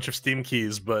bunch of Steam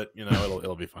keys, but you know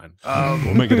it'll be fine.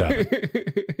 We'll make it happen.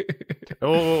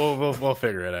 We'll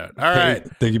figure it out. All right.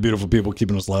 Thank you, beautiful people,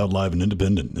 keeping us loud, live, and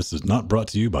independent. This is not brought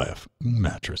to you by a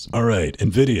mattress. All right,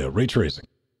 NVIDIA ray tracing.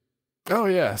 Oh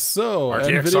yeah, so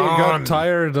RTX NVIDIA got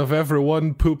tired of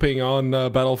everyone pooping on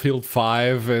Battlefield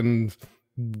 5 and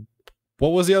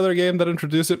what was the other game that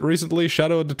introduced it recently?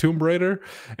 Shadow of the Tomb Raider,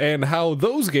 and how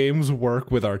those games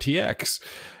work with RTX.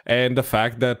 And the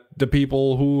fact that the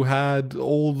people who had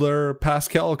older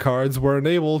Pascal cards weren't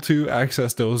able to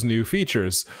access those new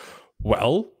features.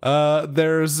 Well,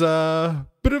 there's a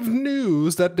bit of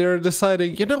news that they're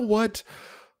deciding, you know what?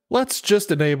 Let's just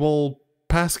enable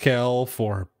Pascal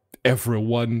for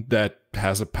everyone that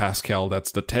has a Pascal,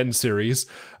 that's the 10 series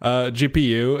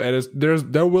GPU,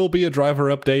 and there will be a driver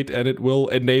update, and it will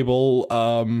enable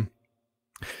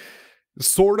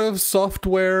sort of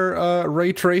software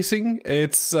ray tracing.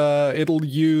 It'll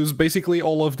use basically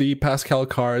all of the Pascal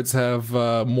cards have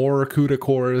more CUDA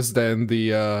cores than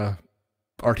the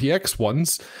RTX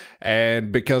ones,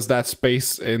 and because that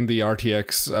space in the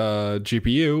RTX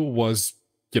GPU was,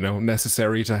 you know,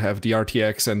 necessary to have the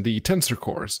RTX and the tensor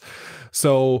cores.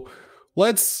 So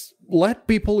let's let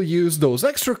people use those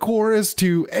extra cores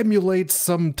to emulate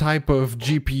some type of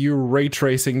GPU ray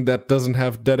tracing that doesn't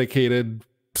have dedicated,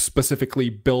 specifically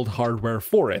built hardware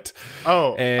for it.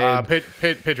 Oh, and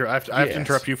Pedro, I have to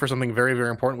interrupt you for something very, very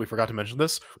important. We forgot to mention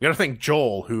this. We got to thank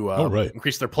Joel, who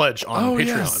increased their pledge on Patreon.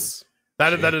 Yes.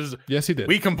 That is yes, he did.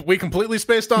 We completely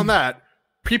spaced on that.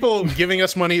 People giving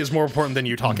us money is more important than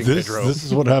you talking, Pedro. This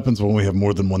is what happens when we have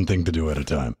more than one thing to do at a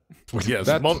time. Yes,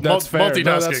 that's fair. Multitasking.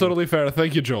 No, that's totally fair.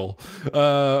 Thank you, Joel.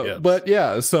 Yes. But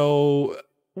yeah, so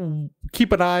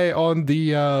keep an eye on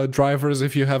the drivers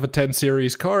if you have a 10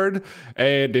 series card,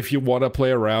 and if you want to play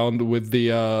around with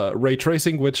the ray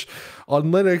tracing, which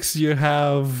on Linux you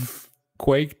have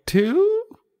Quake 2,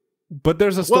 but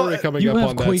there's a story coming up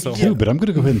on Quake that. So but I'm going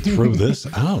to go ahead and throw this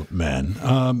out,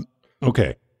 man.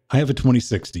 Okay. I have a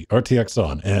 2060 RTX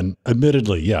on, and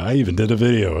admittedly, yeah, I even did a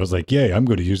video. I was like, yay, I'm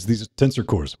going to use these tensor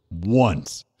cores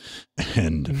once.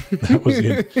 And that was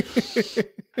it.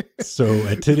 So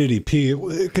at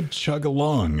 1080p, it could chug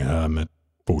along at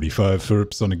 45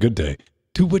 hertz on a good day.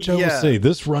 To which I will say,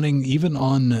 this running even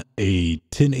on a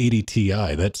 1080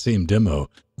 Ti, that same demo,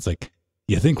 it's like,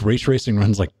 you think ray tracing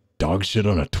runs like dog shit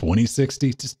on a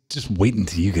 2060? Just wait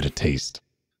until you get a taste.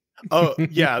 Oh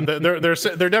yeah, they're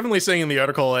definitely saying in the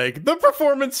article, like, the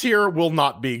performance here will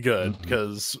not be good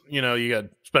because you know you got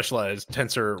specialized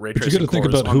tensor ray tracing. But you got to think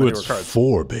about who it's cards.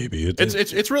 For, baby.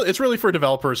 It's really for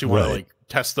developers who want to like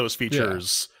test those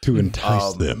features to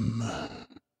entice them.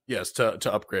 Yes,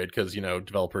 to upgrade, because you know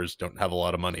developers don't have a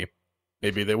lot of money.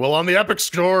 Maybe they will on the Epic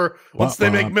Store once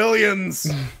they make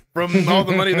millions from all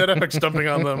the money that Epic's dumping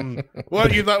on them.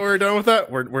 What, you thought we were done with that?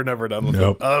 We're never done with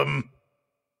it.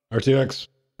 RTX.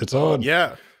 It's on.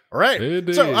 Yeah. All right.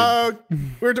 So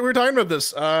we're talking about this.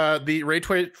 The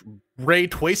ray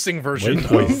tracing version.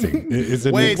 Is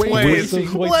it wave?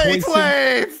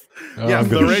 Yeah, I'm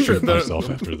going to shoot myself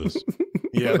after this.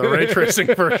 Yeah, the ray tracing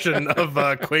version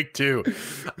of Quake 2.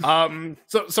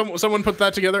 So someone put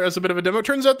that together as a bit of a demo.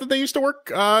 Turns out that they used to work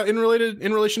in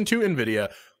relation to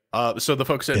NVIDIA. So the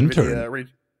folks at NVIDIA,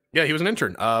 he was an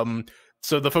intern.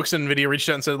 So the folks in NVIDIA reached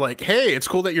out and said, like, hey, it's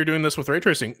cool that you're doing this with ray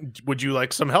tracing. Would you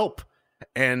like some help?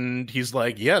 And he's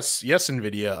like, yes,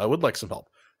 NVIDIA, I would like some help.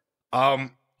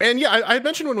 And yeah, I had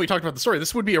mentioned when we talked about the story,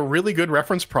 this would be a really good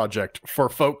reference project for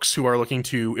folks who are looking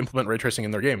to implement ray tracing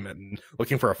in their game and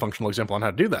looking for a functional example on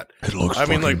how to do that. It looks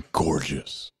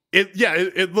gorgeous.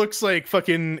 It looks like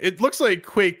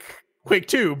Quake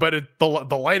 2, but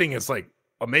the lighting is like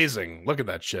amazing. Look at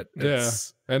that shit.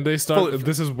 And they start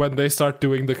this is when they start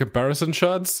doing the comparison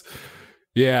shots.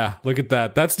 Yeah, look at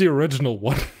that. That's the original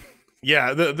one.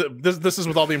 Yeah, this is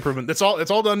with all the improvement. It's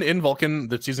all done in Vulkan.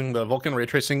 That's using the Vulkan ray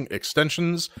tracing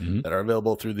extensions that are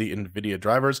available through the NVIDIA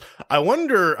drivers. I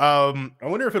wonder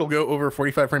if it'll go over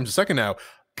 45 frames a second now,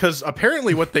 because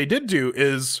apparently what they did do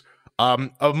is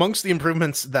amongst the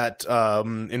improvements that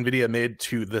NVIDIA made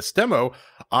to this demo,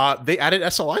 they added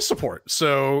SLI support.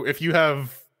 So if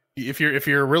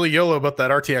you're really YOLO about that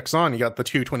RTX on, you got the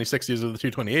two 2060s or the two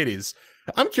 2080s.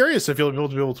 I'm curious if you'll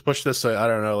be able to push this. I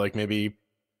don't know, like maybe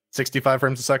 65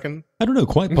 frames a second. I don't know,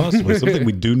 quite possibly. Something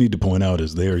we do need to point out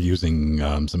is they are using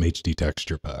some HD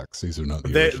texture packs. These are not the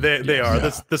they are.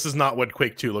 Yeah. This is not what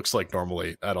Quake 2 looks like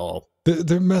normally at all.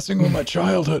 They're messing with my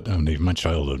childhood. Not even my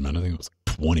childhood, man. I think it was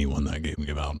 20 when that game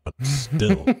came out, but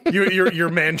still. your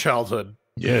man childhood.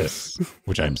 Yes,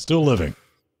 which I'm still living.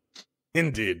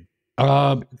 Indeed.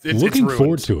 Looking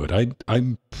forward to it.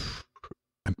 I'm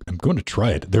going to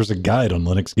try it. There's a guide on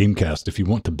LinuxGameCast if you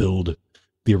want to build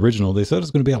the original. They said it's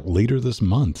going to be out later this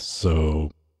month, so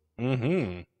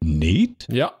neat.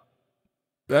 Yeah,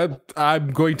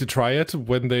 I'm going to try it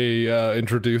when they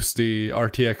introduce the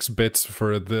RTX bits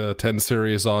for the 10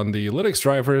 series on the Linux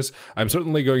drivers. I'm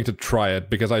certainly going to try it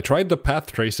because I tried the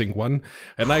path tracing one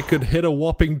and I could hit a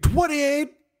whopping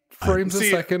 28 frames a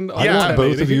second. I want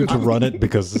both of you to run it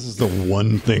because this is the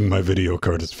one thing my video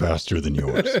card is faster than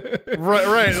yours.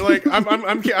 Right. Like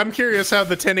I'm curious how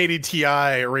the 1080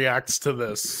 Ti reacts to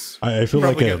this. I feel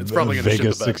like a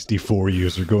Vega 64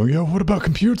 user going, yo, what about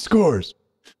compute scores?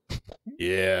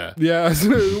 Yeah.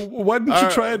 So why don't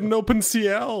you try it in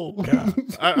OpenCL? Yeah.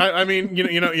 I mean,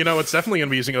 you know, what's definitely going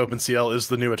to be using OpenCL is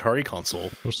the new Atari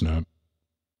console. Oh snap!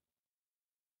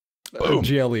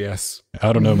 GLES.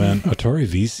 I don't know, man. Atari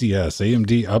VCS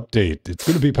AMD update. It's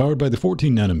going to be powered by the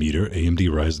 14 nanometer AMD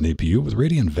Ryzen APU with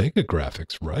Radeon Vega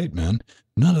graphics. Right, man.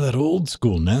 None of that old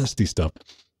school nasty stuff.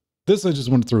 This I just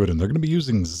want to throw it in. They're going to be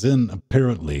using Zen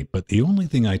apparently, but the only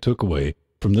thing I took away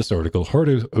from this article, hard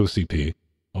OCP,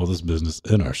 all this business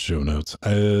in our show notes,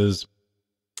 is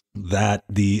that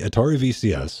the Atari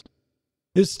VCS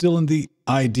is still in the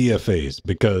idea phase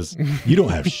because you don't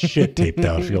have shit taped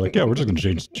out. If you're like, yeah, we're just going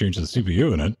to change the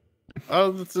CPU in it.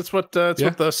 Oh, that's what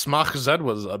what the Smach Z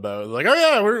was about. Like, oh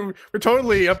yeah, we're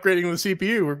totally upgrading the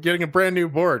CPU. We're getting a brand new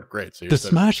board. Great. So the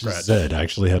Smash Z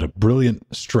actually had a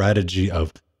brilliant strategy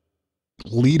of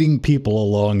leading people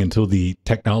along until the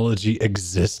technology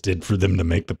existed for them to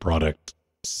make the product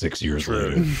 6 years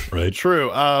later, right?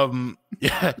 True.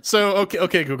 Yeah. So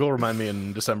okay, Google, remind me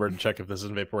in December to check if this is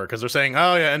in vaporware because they're saying,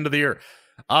 oh yeah, end of the year.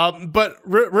 But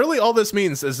really, all this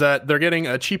means is that they're getting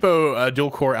a cheapo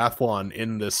dual core Athlon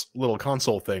in this little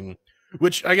console thing,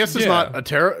 which I guess is not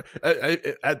a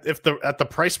at the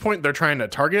price point they're trying to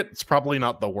target. It's probably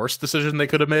not the worst decision they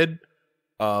could have made.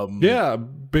 Yeah,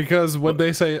 because when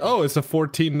they say, "Oh, it's a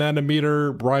 14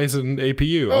 nanometer Ryzen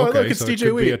APU," okay, look, it's so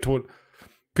DJI.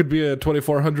 Could be a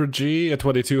 2400G, a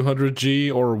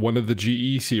 2200G, or one of the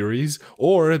GE series,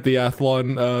 or the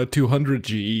Athlon 200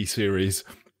 GE series.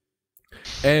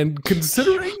 And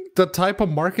considering the type of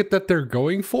market that they're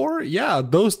going for, yeah,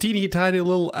 those teeny tiny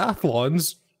little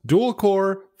Athlons, dual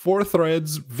core, 4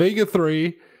 threads, Vega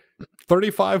 3,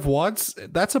 35 watts,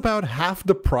 that's about half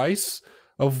the price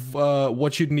of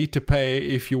what you'd need to pay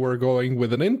if you were going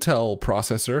with an Intel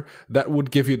processor that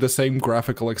would give you the same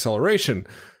graphical acceleration.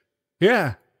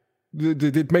 Yeah,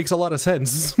 it makes a lot of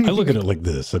sense. I look at it like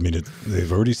this. I mean,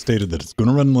 they've already stated that it's going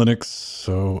to run Linux,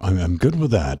 so I'm good with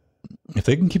that. If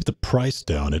they can keep the price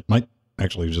down, it might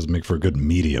actually just make for a good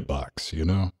media box, you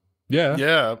know? Yeah.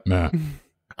 Yeah. Nah.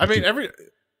 I mean,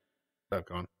 Oh,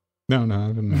 go on. No, I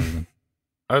didn't.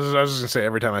 I was just going to say,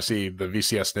 every time I see the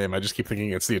VCS name, I just keep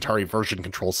thinking it's the Atari version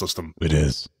control system. It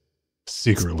is.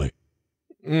 Secretly.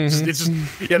 It's just,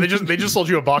 yeah, they just sold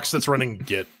you a box that's running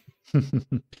Git.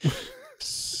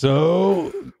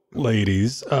 So,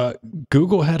 ladies,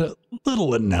 Google had a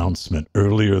little announcement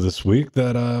earlier this week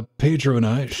that Pedro and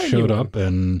I showed up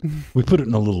and we put it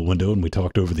in a little window and we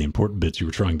talked over the important bits you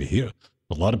were trying to hear.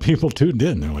 A lot of people tuned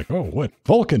in. They're like, oh, what?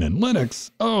 Vulkan and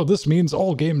Linux? Oh, this means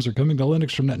all games are coming to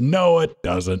Linux from that. No, it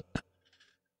doesn't.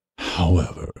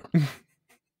 However,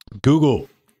 Google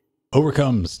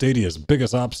overcomes Stadia's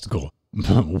biggest obstacle.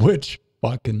 Which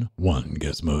fucking one,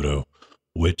 Gizmodo?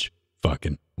 Which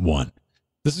fucking one?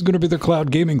 This is going to be their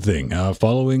cloud gaming thing,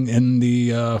 following in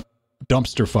the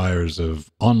dumpster fires of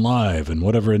OnLive and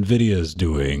whatever NVIDIA is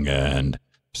doing, and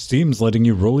Steam's letting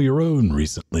you roll your own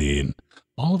recently, and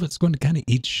all of it's going to kind of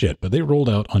eat shit, but they rolled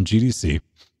out on GDC.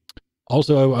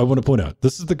 Also, I want to point out,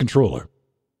 this is the controller.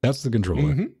 That's the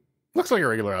controller. Mm-hmm. Looks like a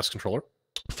regular-ass controller.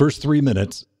 First 3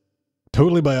 minutes,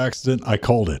 totally by accident, I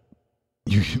called it.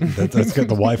 That's got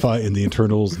the Wi-Fi and the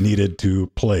internals needed to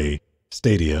play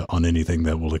Stadia on anything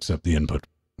that will accept the input.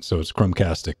 So it's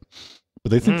Chromecastic.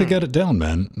 But they think they got it down,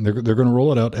 man. They're going to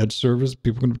roll it out, edge servers,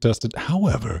 people are going to test it.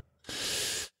 However,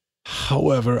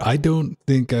 I don't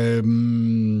think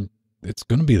it's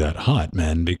going to be that hot,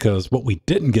 man, because what we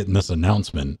didn't get in this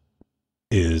announcement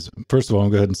is, first of all, I'll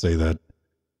go ahead and say that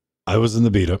I was in the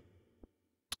beta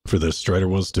for this, Strider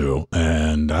was too,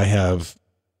 and I have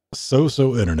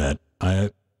so-so internet.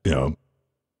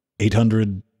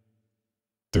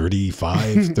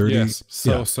 835, 30. Yes,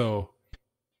 so.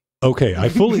 Okay, I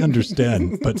fully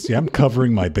understand, but see, I'm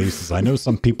covering my bases. I know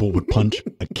some people would punch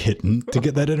a kitten to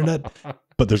get that internet,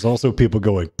 but there's also people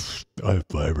going, I have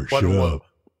fiber, shut up.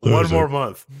 One more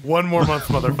month,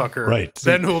 motherfucker. Right.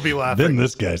 Then we'll be laughing. Then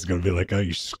this guy's going to be like, oh,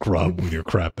 you scrub with your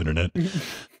crap internet.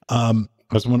 I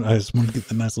just want to get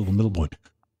the nice little middle point.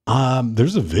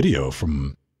 There's a video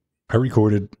from, I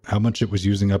recorded how much it was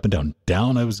using up and down.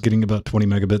 Down, I was getting about 20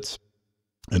 megabits.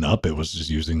 And up, it was just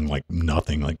using like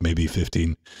nothing, like maybe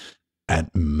 15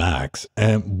 at max.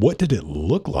 And what did it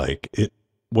look like?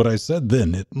 What I said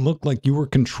then, it looked like you were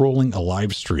controlling a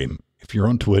live stream. If you're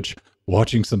on Twitch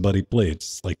watching somebody play,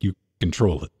 it's like you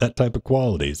control it. That type of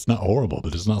quality. It's not horrible,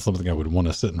 but it's not something I would want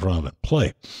to sit in front of and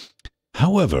play.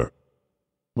 However,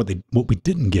 what we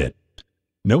didn't get,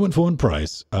 no info on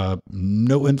price,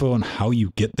 no info on how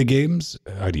you get the games,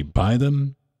 how do you buy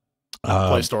them,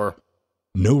 Play Store,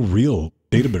 no real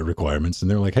databit requirements, and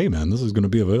they're like, hey man, this is going to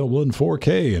be available in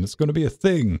 4K and it's going to be a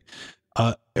thing.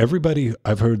 Everybody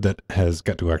I've heard that has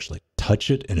got to actually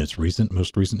touch it in its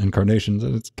most recent incarnations,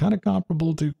 and it's kind of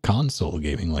comparable to console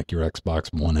gaming like your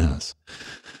Xbox One S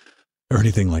or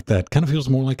anything like that. Kind of feels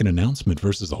more like an announcement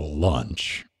versus a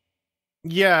launch.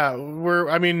 Yeah,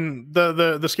 I mean,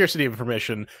 the scarcity of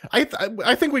information.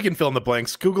 I think we can fill in the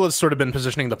blanks. Google has sort of been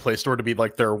positioning the Play Store to be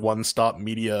like their one-stop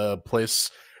media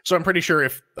place. So I'm pretty sure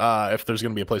if there's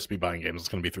going to be a place to be buying games, it's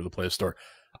going to be through the Play Store.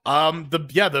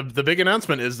 The big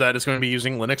announcement is that it's going to be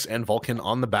using Linux and Vulkan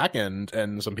on the back end,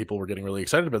 and some people were getting really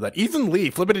excited about that. Ethan Lee,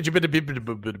 flippity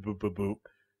boop,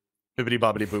 bibbity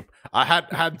bobbity boop. I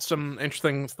had some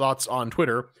interesting thoughts on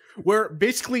Twitter where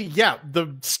basically, yeah,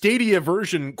 the Stadia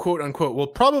version, quote unquote, will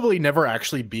probably never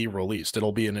actually be released.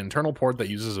 It'll be an internal port that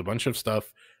uses a bunch of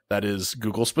stuff that is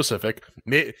Google specific.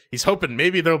 He's hoping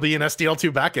maybe there'll be an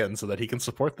SDL2 backend so that he can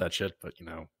support that shit. But you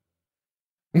know,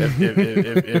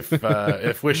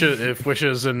 if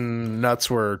wishes and nuts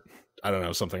were, I don't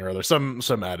know, something or other, some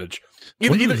adage.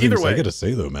 Either way, I gotta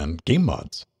say though, man, game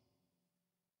mods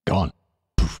gone.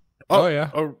 Oh yeah,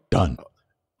 done.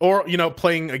 Or you know,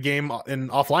 playing a game in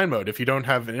offline mode. If you don't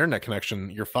have an internet connection,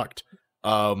 you're fucked.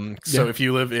 So if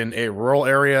you live in a rural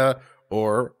area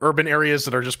or urban areas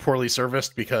that are just poorly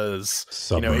serviced because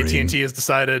Submarine. you know AT&T has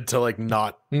decided to like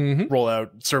not roll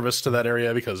out service to that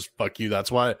area because fuck you, that's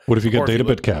why. What if you get data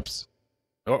bit caps?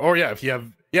 Or yeah, if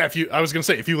you I was gonna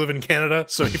say if you live in Canada,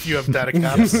 so if you have data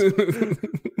caps.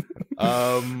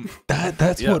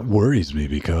 That's what worries me,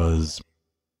 because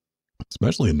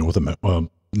especially in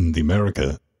in the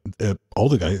America, all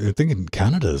the guys, I think in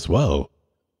Canada as well,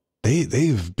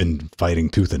 they've been fighting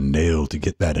tooth and nail to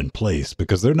get that in place,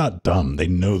 because they're not dumb. They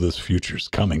know this future's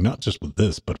coming, not just with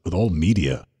this, but with all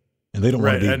media. And they don't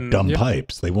want to be dumb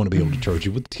pipes. They want to be able to charge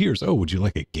you with tiers. Oh, would you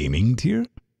like a gaming tier?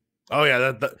 Oh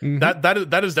yeah,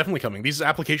 that is definitely coming. These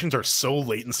applications are so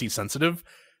latency sensitive.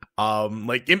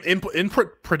 Like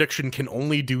input prediction can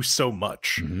only do so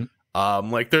much.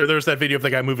 Like there's that video of the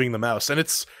guy moving the mouse, and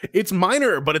it's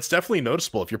minor, but it's definitely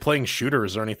noticeable if you're playing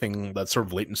shooters or anything that's sort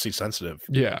of latency sensitive.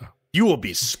 Yeah, you will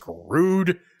be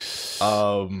screwed.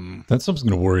 That's something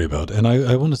to worry about. And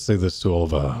I want to say this to all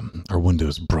of our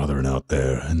Windows brethren out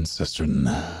there and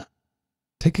sistren: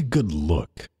 take a good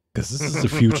look, because this is the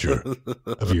future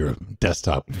of your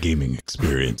desktop gaming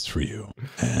experience for you,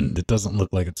 and it doesn't look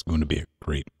like it's going to be a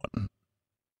great one.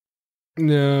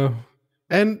 No,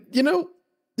 and you know,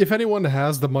 if anyone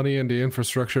has the money and the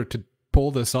infrastructure to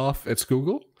pull this off, it's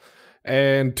Google.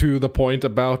 And to the point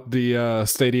about the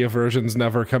Stadia versions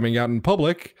never coming out in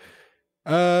public,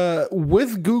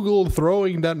 with Google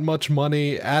throwing that much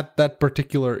money at that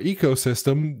particular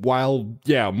ecosystem, while,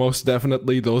 yeah, most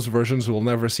definitely those versions will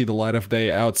never see the light of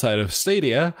day outside of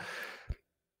Stadia,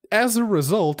 as a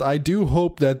result, I do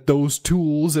hope that those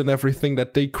tools and everything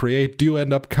that they create do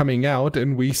end up coming out,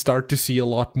 and we start to see a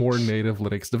lot more native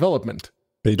Linux development.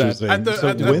 When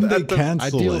they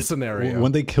cancel ideal it, scenario,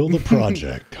 when they kill the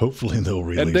project, hopefully they'll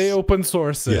release. And they open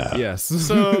source it. Yeah. Yes.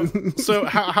 So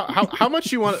how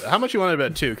much you want to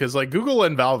bet too? Because like Google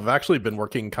and Valve have actually been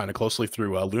working kind of closely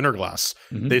through Lunar Glass.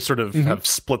 They sort of have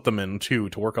split them in two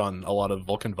to work on a lot of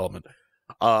Vulkan development.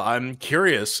 I'm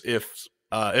curious if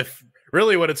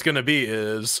really what it's going to be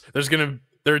is they're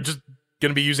just going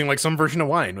to be using like some version of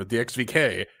Wine with the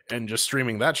XVK and just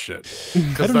streaming that shit.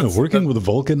 I don't know. Working with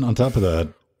Vulkan on top of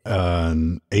that,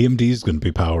 AMD is going to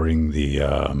be powering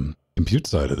the compute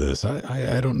side of this.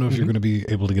 I don't know if you're going to be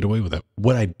able to get away with that.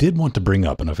 What I did want to bring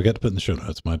up, and I forgot to put in the show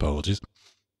notes, my apologies,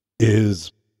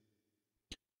 is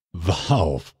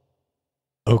Valve.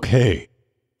 Okay,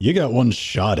 you got one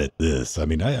shot at this. I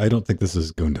mean, I don't think this is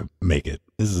going to make it.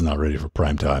 This is not ready for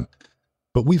prime time.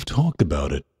 But we've talked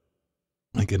about it.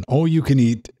 Like an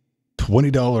all-you-can-eat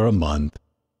 $20 a month,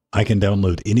 I can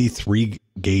download any 3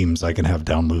 games I can have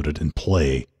downloaded and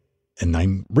play, and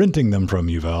I'm renting them from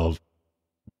you, Valve.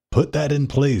 Put that in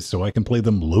place so I can play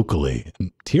them locally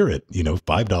and tier it. You know,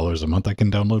 $5 a month, I can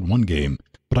download 1 game,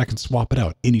 but I can swap it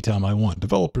out anytime I want.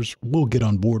 Developers will get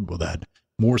on board with that,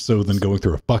 more so than going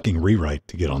through a fucking rewrite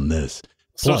to get on this.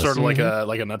 So sort of like a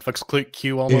Netflix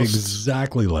queue almost.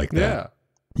 Exactly like that. Yeah.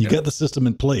 You got the system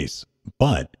in place,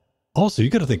 but also you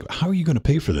got to think, how are you going to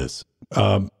pay for this?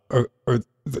 Or they're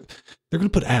going to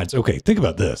put ads. Okay, think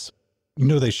about this. You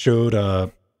know, they showed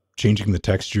changing the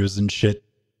textures and shit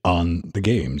on the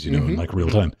games, you know, in like real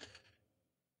time.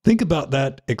 Think about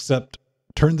that, except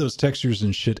turn those textures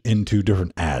and shit into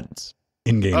different ads.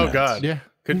 in-game Oh ads. god, Yeah.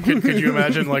 Could you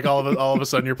imagine like all of a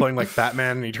sudden you're playing like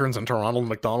Batman and he turns into Ronald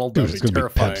McDonald? Dude, That'd it's be going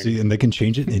to be terrifying. Pepsi, and they can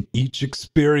change it in each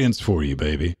experience for you,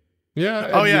 baby. Yeah.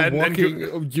 Oh, yeah, You're and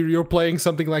walking, you're playing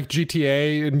something like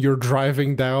GTA, and you're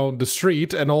driving down the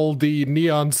street, and all the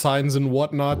neon signs and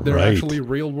whatnot, they're Right. actually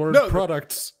real world No,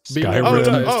 products. Skyrim,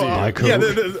 advertised to you.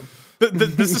 Ico.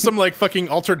 This is some like fucking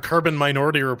altered carbon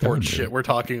Minority Report shit we're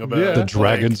talking about. Yeah. The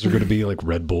dragons are going to be like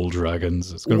Red Bull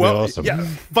dragons. It's going to be awesome. Yeah,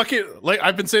 fucking like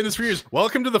I've been saying this for years.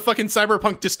 Welcome to the fucking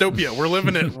cyberpunk dystopia. We're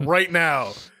living it right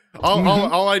now.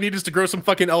 All I need is to grow some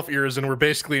fucking elf ears, and we're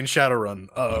basically in Shadowrun.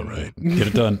 All right, get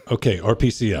it done. Okay,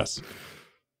 RPCS.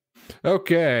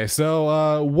 Okay,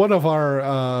 so one of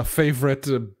our favorite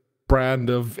brand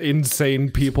of insane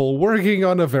people working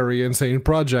on a very insane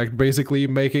project, basically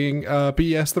making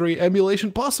PS3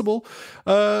 emulation possible,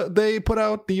 they put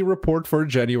out the report for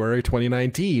January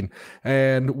 2019.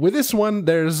 And with this one,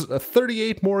 there's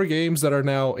 38 more games that are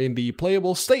now in the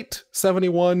playable state,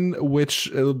 71 which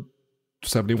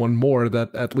 71 more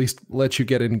that at least let you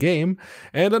get in game,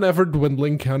 and an ever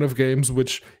dwindling count of games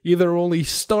which either only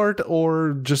start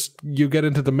or just you get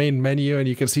into the main menu and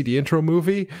you can see the intro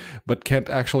movie but can't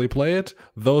actually play it.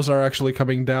 Those are actually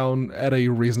coming down at a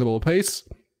reasonable pace.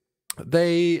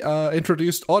 They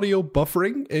introduced audio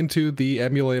buffering into the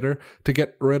emulator to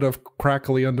get rid of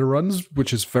crackly underruns,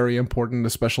 which is very important,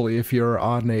 especially if you're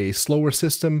on a slower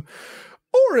system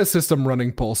or a system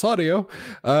running Pulse Audio.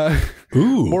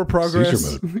 Ooh, more progress.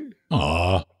 seizure mode.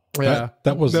 Aw. Yeah,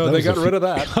 that was no. that They was got a rid of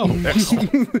that. Oh,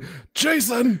 Excellent.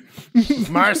 Jason,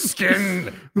 My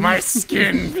skin,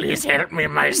 please help me,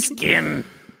 my skin.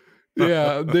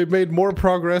 yeah, they made more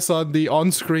progress on the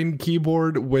on-screen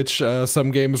keyboard, which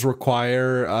some games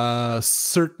require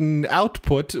certain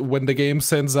output when the game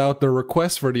sends out the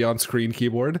request for the on-screen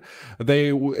keyboard.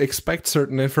 They expect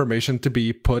certain information to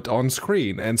be put on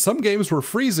screen, and some games were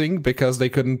freezing because they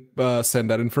couldn't send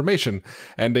that information.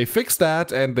 And they fixed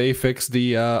that, and they fixed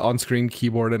the on-screen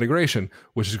keyboard integration,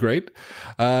 which is great.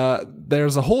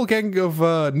 There's a whole gang of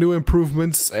new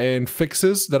improvements and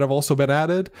fixes that have also been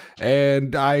added,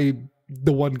 and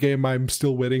the one game I'm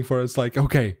still waiting for is like,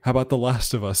 okay, how about The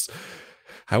Last of Us?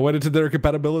 I went into their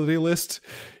compatibility list.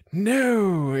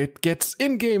 No, it gets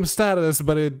in-game status,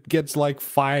 but it gets like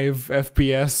 5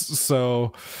 FPS,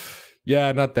 so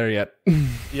yeah, not there yet.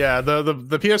 Yeah, the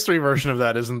PS3 version of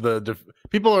that isn't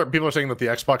people are saying that the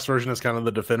Xbox version is kind of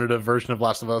the definitive version of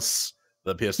Last of Us.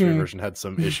 The PS3 version had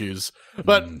some issues,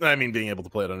 but I mean, being able to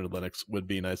play it under Linux would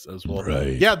be nice as well.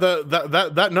 Right. Yeah,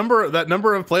 that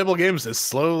number of playable games is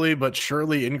slowly but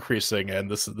surely increasing, and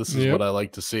this is what I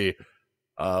like to see.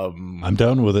 I'm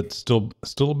down with it. Still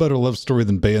a better love story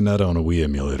than Bayonetta on a Wii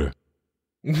emulator.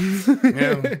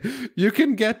 Yeah. You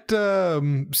can get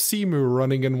Simu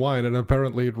running in wine, and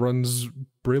apparently it runs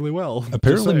really well.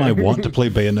 Apparently, my want to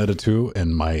play Bayonetta 2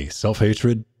 and my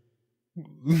self-hatred,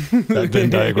 that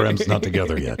Venn diagram's not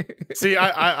together yet. See,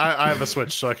 I have a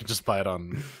Switch, so I can just buy it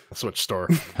on the Switch store.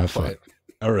 Have fun.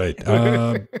 All right.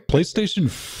 PlayStation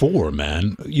 4,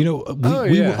 man. You know,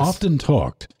 we often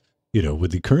talked, you know,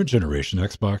 with the current generation,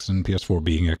 Xbox and PS4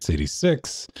 being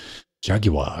x86,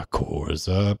 Jaguar cores.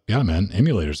 Yeah, man,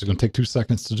 emulators are going to take 2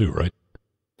 seconds to do, right?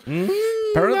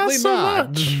 Apparently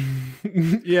not.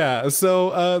 Yeah,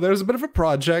 so there's a bit of a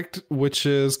project which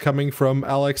is coming from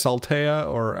Alex Altea,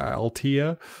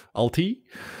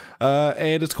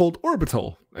 and it's called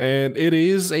Orbital. And it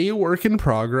is a work in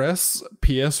progress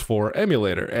PS4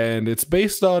 emulator, and it's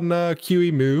based on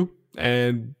QEMU,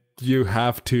 and you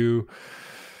have to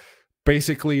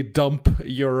basically dump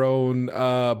your own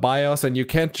BIOS, and you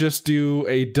can't just do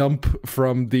a dump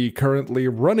from the currently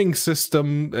running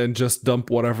system and just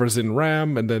dump whatever's in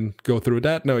RAM and then go through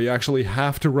that. No, you actually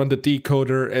have to run the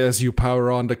decoder as you power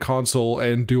on the console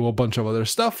and do a bunch of other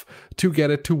stuff to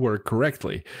get it to work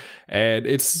correctly. And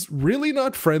it's really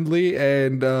not friendly,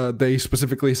 and they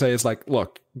specifically say it's like,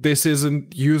 look, this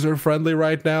isn't user-friendly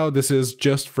right now. This is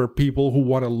just for people who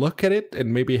want to look at it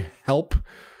and maybe help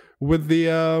with the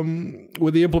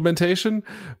implementation.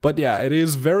 But yeah, it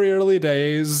is very early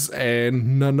days,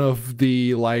 and none of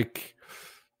the like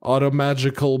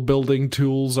automagical building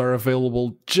tools are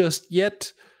available just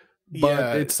yet.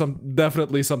 But it's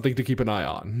definitely something to keep an eye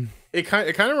on. It kind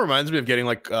of reminds me of getting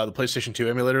like the PlayStation 2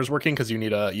 emulators working, because you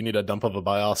need a dump of a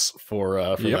BIOS for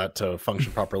that to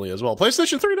function properly as well.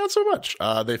 PlayStation 3 not so much.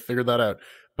 They figured that out.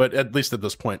 But at least at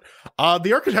this point,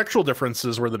 the architectural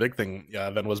differences were the big thing.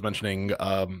 Ven was mentioning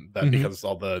that because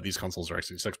all these consoles are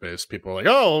x86 based, people are like,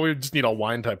 "Oh, we just need a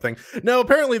wine type thing." No,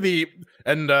 apparently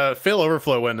Fail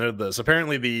Overflow went into this.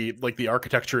 Apparently the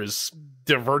architecture is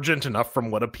divergent enough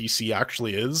from what a PC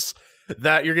actually is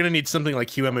that you're going to need something like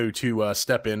QEMU to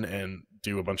step in and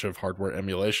do a bunch of hardware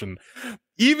emulation.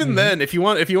 Even then, if you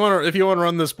want to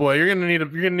run this boy, you're gonna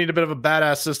need a bit of a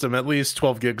badass system, at least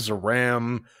 12 gigs of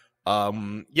RAM.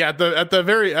 Yeah, at the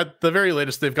very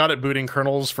latest, they've got it booting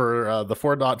kernels for the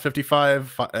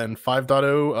 4.55 and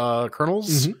 5.0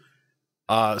 kernels.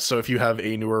 So if you have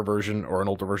a newer version or an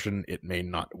older version, it may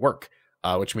not work,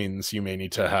 which means you may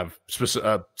need to have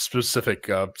specific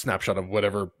snapshot of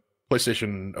whatever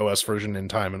PlayStation OS version in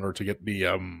time in order to get the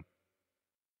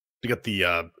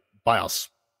BIOS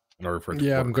in order for it to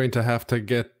work. I'm going to have to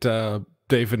get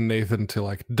Dave and Nathan to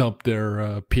like dump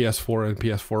their PS4 and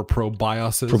PS4 Pro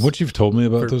BIOSes. From what you've told me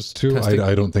about those two, testing.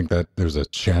 I don't think that there's a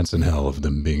chance in hell of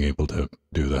them being able to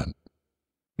do that.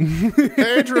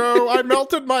 Pedro, I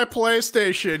melted my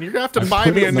PlayStation. You're gonna have to buy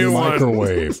me a new one.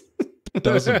 Microwave. It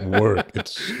doesn't work.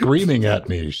 It's screaming at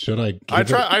me. Should I? I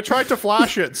tried to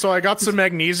flash it, so I got some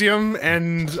magnesium,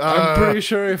 and I'm pretty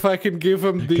sure if I can give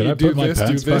him the Can I do put my this, do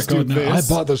pants this, back do on now? I this,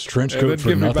 bought this trench and then coat for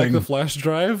give me back nothing. the flash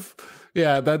drive.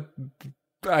 Yeah, that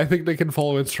I think they can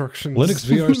follow instructions. Linux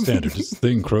VR standard. This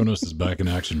thing, Kronos is back in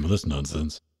action with this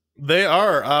nonsense. they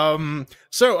are.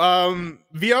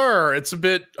 VR, it's a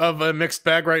bit of a mixed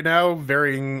bag right now.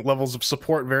 Varying levels of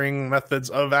support, varying methods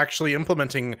of actually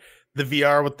implementing the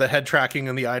VR with the head tracking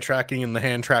and the eye tracking and the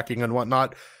hand tracking and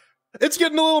whatnot. It's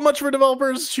getting a little much for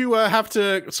developers to have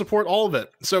to support all of it.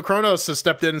 So Kronos has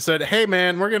stepped in and said, "Hey,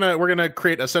 man, we're gonna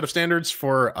create a set of standards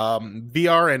for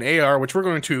VR and AR, which we're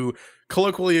going to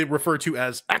colloquially refer to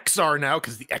as XR now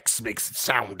because the X makes it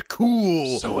sound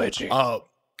cool." So edgy.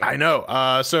 I know.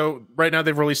 So right now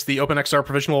they've released the OpenXR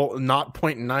provisional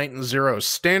 0.90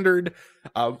 standard,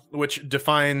 which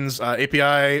defines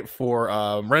API for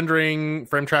rendering,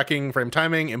 frame tracking, frame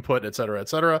timing, input, etc.,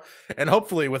 etc. And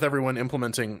hopefully, with everyone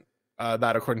implementing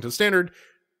that according to the standard,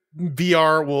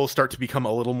 VR will start to become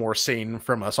a little more sane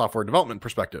from a software development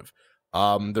perspective.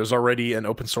 There's already an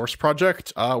open source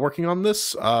project working on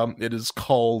this. It is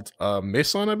called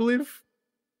Mason, I believe.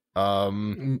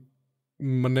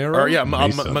 Monero? Or yeah,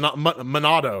 Mesa.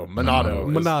 Monado.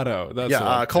 Monado.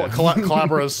 That's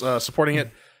Collabora's supporting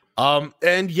it.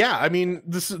 And yeah, I mean,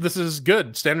 this is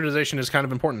good. Standardization is kind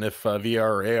of important if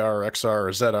VR, AR, XR,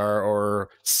 ZR, or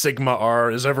Sigma R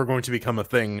is ever going to become a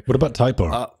thing. What about Type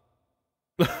R?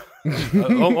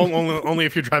 Only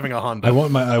if you're driving a Honda. I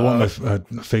want my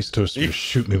face toaster to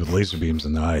shoot me with laser beams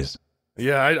in the eyes.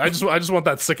 Yeah, I just want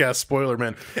that sick ass spoiler,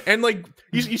 man. And like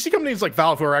you see companies like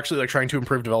Valve who are actually like trying to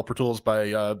improve developer tools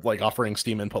by like offering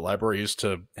Steam input libraries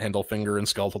to handle finger and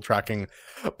skeletal tracking.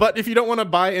 But if you don't want to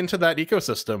buy into that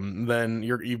ecosystem, then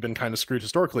you've been kind of screwed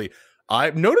historically.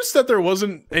 I noticed that there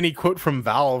wasn't any quote from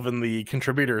Valve in the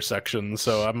contributor section,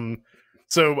 so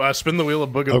spin the wheel of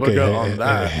booga booga on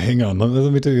that. Hang on,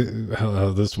 let me tell you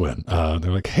how this went.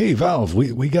 They're like, "Hey Valve,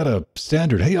 we got a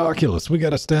standard. Hey Oculus, we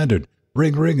got a standard.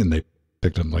 Ring," and they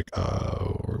picked up like,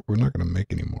 we're not going to make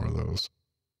any more of those.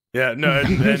 Yeah, no,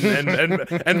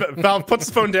 and Valve puts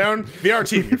the phone down. VR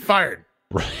team, you're fired.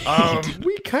 Right.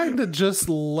 we kind of just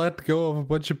let go of a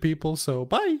bunch of people, so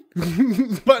bye.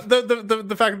 But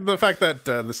the fact that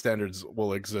the standards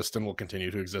will exist and will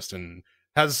continue to exist and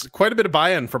has quite a bit of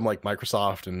buy-in from like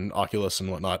Microsoft and Oculus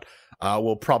and whatnot,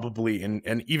 will probably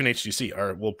and even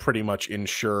HTC will pretty much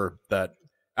ensure that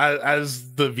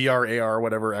as the VR, AR,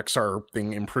 whatever XR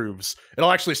thing improves,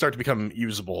 it'll actually start to become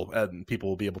usable and people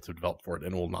will be able to develop for it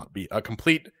and will not be a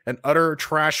complete and utter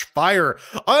trash fire.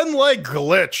 Unlike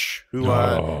Glitch, who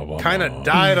kind of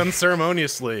died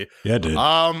unceremoniously. Yeah, it did.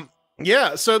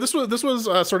 Yeah, so this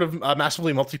was sort of a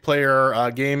massively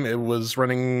multiplayer game. It was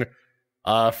running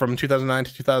from 2009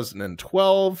 to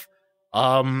 2012.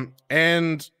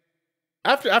 And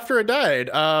after it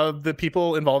died, the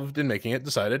people involved in making it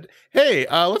decided, hey,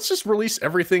 let's just release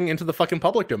everything into the fucking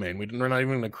public domain. We're not even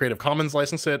going to Creative Commons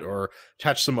license it or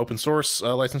attach some open source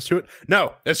license to it.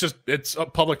 No, it's a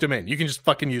public domain. You can just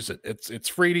fucking use it. It's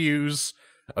free to use,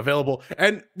 available,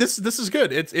 and this is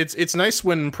good. It's nice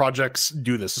when projects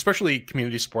do this, especially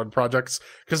community supported projects,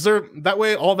 because that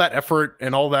way all that effort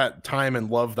and all that time and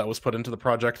love that was put into the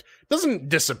project doesn't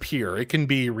disappear. It can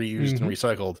be reused and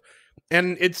recycled.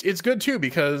 And it's good too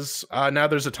because now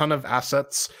there's a ton of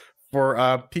assets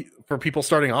for people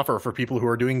starting off or for people who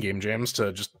are doing game jams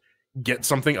to just get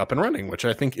something up and running, which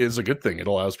I think is a good thing. It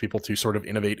allows people to sort of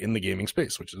innovate in the gaming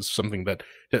space, which is something that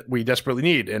we desperately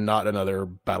need, and not another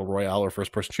battle royale or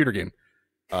first person shooter game.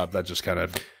 That just kind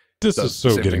of this is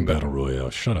so getting battle royale.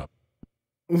 Shut up.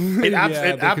 It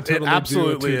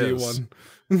absolutely is.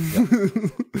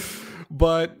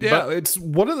 But yeah, it's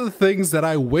one of the things that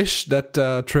I wish that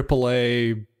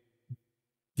AAA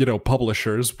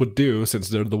publishers would do, since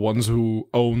they're the ones who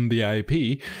own the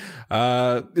IP.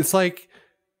 It's like,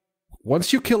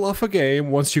 once you kill off a game,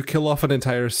 once you kill off an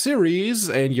entire series,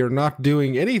 and you're not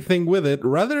doing anything with it,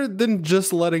 rather than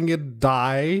just letting it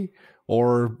die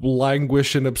or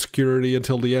languish in obscurity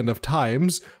until the end of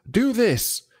times, do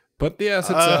this. Put the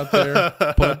assets out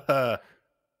there.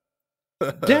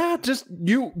 Yeah,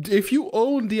 if you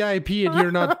own the IP and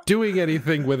you're not doing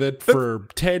anything with it for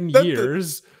 10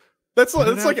 years... That's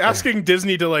like asking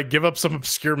Disney to like give up some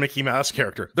obscure Mickey Mouse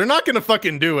character. They're not going to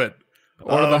fucking do it.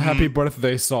 Or the Happy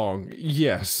Birthday song.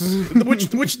 Yes.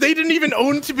 which they didn't even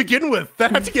own to begin with.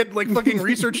 That had to get like fucking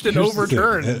researched and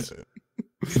overturned.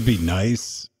 It'd be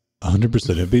nice. 100%.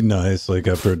 It'd be nice like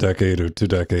after a decade or 2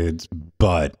 decades,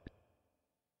 but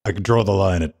I could draw the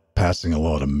line at passing a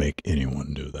law to make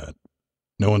anyone do that.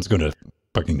 No one's going to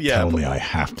fucking tell me I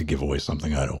have to give away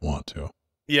something I don't want to.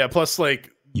 Yeah, plus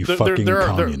like you fucking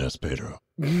communist, Pedro.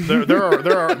 There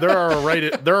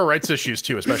are rights issues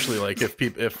too, especially like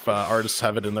if artists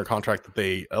have it in their contract that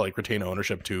they like retain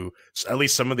ownership to at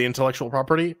least some of the intellectual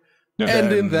property.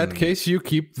 And in that case, you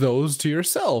keep those to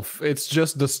yourself. It's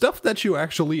just the stuff that you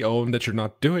actually own that you're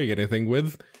not doing anything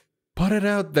with. Put it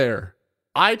out there.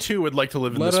 I too would like to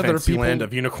live in this fancy land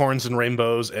of unicorns and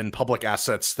rainbows and public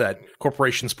assets that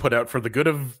corporations put out for the good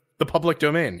of the public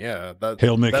domain. Yeah.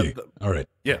 Hail Mickey. All right.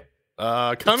 Yeah.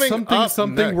 Coming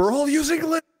something next. We're all using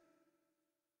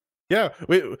Yeah,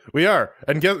 we are.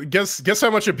 And guess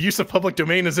how much abuse of public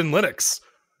domain is in Linux?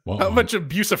 How much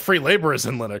abuse of free labor is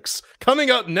in Linux? Coming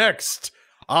up next,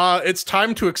 it's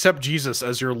time to accept Jesus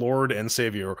as your Lord and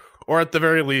Savior, or at the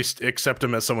very least, accept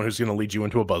him as someone who's going to lead you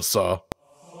into a buzzsaw.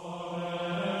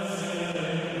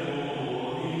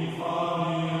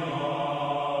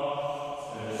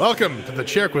 Welcome to the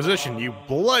CHAIRQASITION, you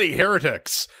bloody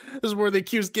heretics. This is where the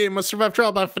accused game must survive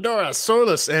trial by Fedora,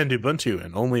 Solus, and Ubuntu,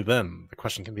 and only then the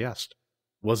question can be asked.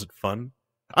 Was it fun?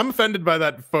 I'm offended by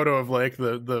that photo of like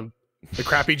the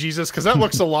crappy Jesus, because that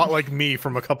looks a lot like me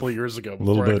from a couple of years ago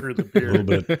before I grew the beard. A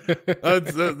little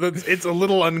bit. It's a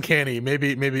little uncanny.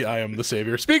 Maybe I am the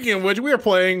savior. Speaking of which, we are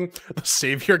playing The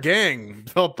Savior Gang,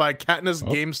 developed by Katniss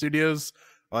Game Studios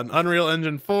on Unreal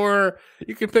Engine 4.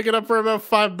 You can pick it up for about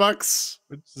 $5,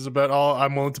 which is about all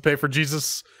I'm willing to pay for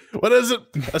Jesus. What is it?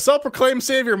 A self-proclaimed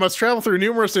savior must travel through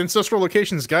numerous ancestral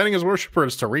locations, guiding his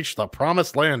worshippers to reach the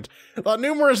promised land. The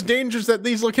numerous dangers that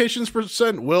these locations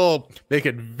present will make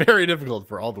it very difficult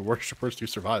for all the worshippers to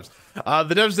survive.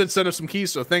 The devs did send us some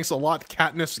keys, so thanks a lot,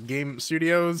 Katniss Game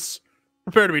Studios.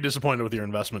 Prepare to be disappointed with your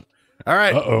investment. All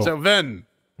right, so Ven,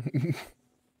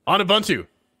 on Ubuntu,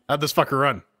 how'd this fucker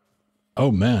run? Oh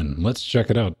man, let's check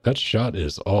it out. That shot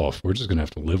is off. We're just gonna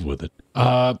have to live with it.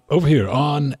 Over here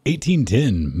on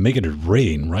 1810, making it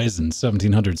rain, Ryzen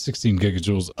 1700, 16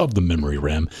 gigajoules of the memory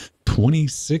RAM,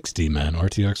 2060, man.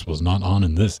 RTX was not on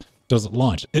in this. Does it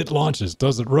launch? It launches.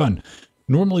 Does it run?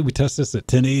 Normally we test this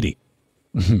at 1080.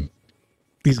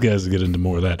 These guys will get into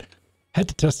more of that. Had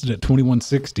to test it at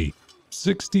 2160.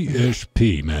 60-ish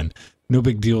P, man. No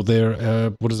big deal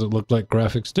there. What does it look like?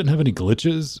 Graphics. Didn't have any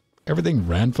glitches. Everything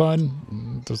ran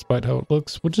fine, despite how it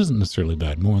looks, which isn't necessarily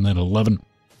bad. More than that 11.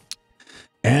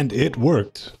 And it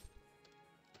worked.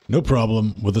 No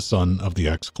problem with the son of the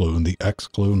X-Clone, the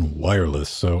X-Clone Wireless.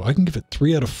 So I can give it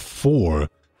 3 out of 4.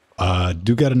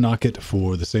 Do got to knock it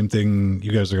for the same thing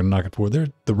you guys are going to knock it for.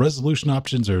 The resolution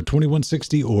options are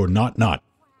 2160 or not.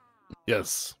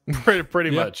 Yes,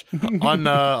 pretty much. On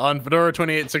Fedora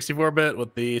 2864-bit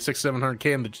with the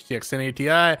 6700K and the GTX 1080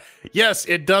 Ti, yes,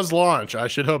 it does launch. I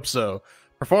should hope so.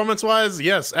 Performance-wise,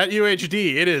 yes, at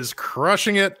UHD, it is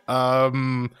crushing it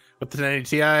with the 1080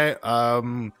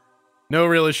 Ti. No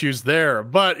real issues there.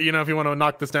 But, you know, if you want to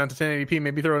knock this down to 1080p,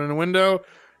 maybe throw it in a window,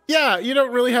 yeah, you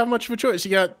don't really have much of a choice.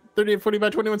 You got 3840 by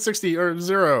 2160 or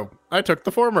 0. I took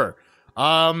the former.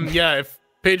 Yeah, if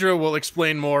Pedro will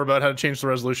explain more about how to change the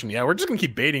resolution. Yeah, we're just gonna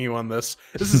keep baiting you on this.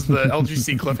 This is the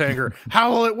LGC cliffhanger.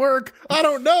 How will it work? I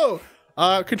don't know.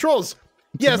 Controls.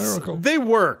 Yes, they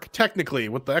work technically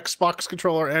with the Xbox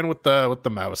controller and with the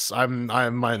mouse. I'm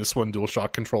minus one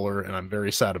DualShock controller, and I'm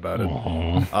very sad about it.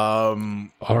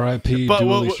 R.I.P.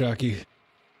 DualShocky.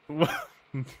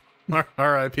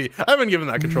 R.I.P. I haven't given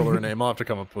that controller a name. I'll have to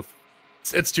come up with.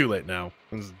 It's too late now.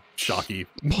 Shocky.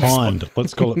 Pond.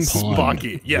 Let's call it Pond.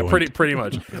 Spocky. Yeah, pretty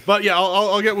much. But yeah,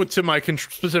 I'll get to my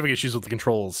specific issues with the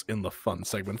controls in the fun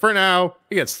segment. For now,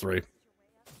 he gets 3.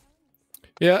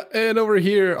 Yeah, and over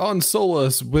here on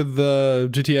Solus with the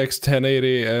GTX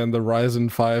 1080 and the Ryzen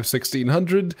 5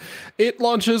 1600, it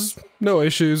launches, no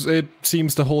issues. It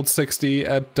seems to hold 60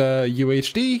 at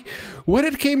UHD. When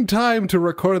it came time to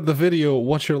record the video,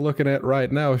 what you're looking at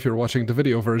right now, if you're watching the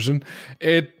video version,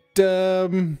 it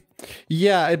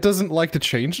yeah, it doesn't like to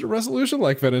change the resolution,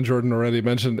 like Ven and Jordan already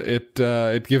mentioned. It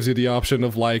gives you the option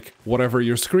of like whatever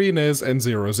your screen is and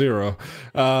 0, 0.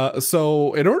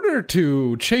 So in order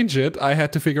to change it, I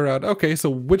had to figure out, okay, so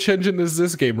which engine is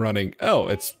this game running? Oh,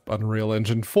 it's Unreal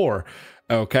Engine 4.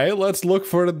 Okay, let's look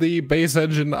for the base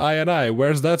engine INI.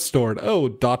 Where's that stored? Oh,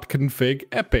 .config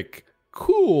epic.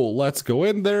 Cool, let's go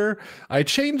in there. I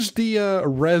changed the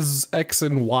res X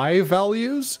and Y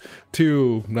values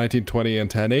to 1920 and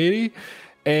 1080,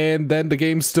 and then the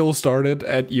game still started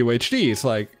at UHD. It's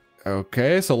like,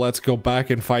 okay, so let's go back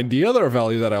and find the other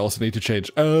value that I also need to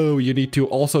change. Oh, you need to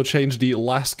also change the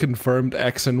last confirmed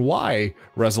X and Y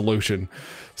resolution.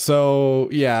 So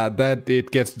yeah, that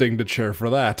it gets dinged the chair for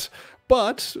that.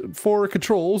 But for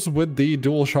controls with the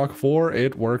DualShock 4,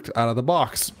 it worked out of the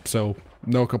box. So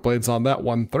no complaints on that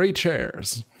one. 3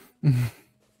 chairs.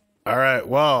 All right.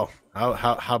 Well,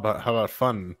 how about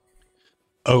fun?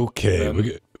 Okay,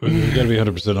 we gotta be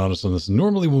 100% honest on this.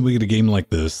 Normally, when we get a game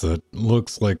like this that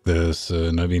looks like this,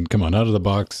 and I mean, come on, out of the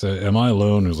box, am I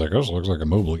alone? Who's like, oh, this looks like a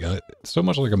mobile guy, so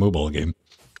much like a mobile game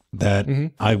that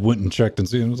I went and checked and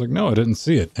see, and I was like, no, I didn't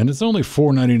see it, and it's only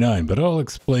 $4.99. But I'll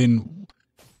explain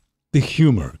the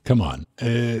humor. Come on,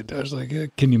 I was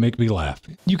like, can you make me laugh?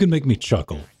 You can make me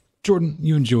chuckle. Jordan,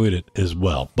 you enjoyed it as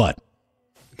well, but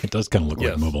it does kind of look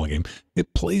like a mobile game.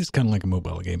 It plays kind of like a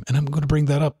mobile game, and I'm going to bring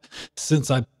that up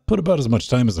since I put about as much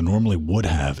time as I normally would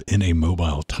have in a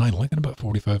mobile title. I got about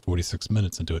 45, 46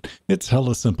 minutes into it. It's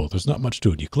hella simple. There's not much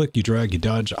to it. You click, you drag, you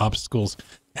dodge obstacles,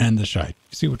 and the shite.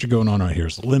 You see what you're going on right here.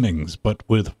 It's Lemmings, but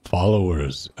with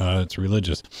followers. It's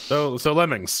religious. So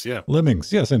Lemmings, yeah.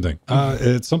 Lemmings, yeah, same thing.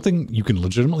 It's something you can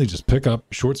legitimately just pick up,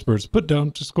 short spurts, put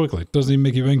down just quickly. It doesn't even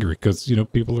make you angry because, you know,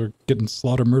 people are getting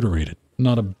slaughter-murderated.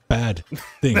 Not a bad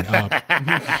thing. Get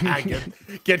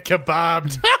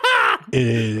kebabbed.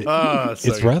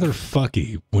 It's rather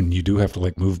fucky when you do have to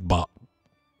like move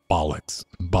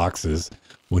boxes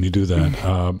when you do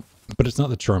that. But it's not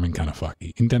the charming kind of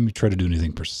fucky. Anytime you try to do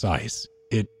anything precise,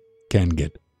 it can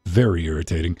get very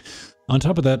irritating. On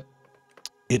top of that,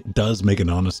 it does make an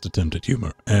honest attempt at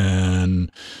humor.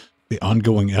 And the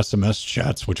ongoing SMS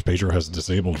chats, which Pager has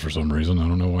disabled for some reason. I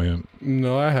don't know why.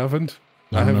 No, I haven't.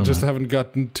 I haven't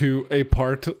gotten to a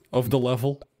part of the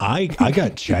level. I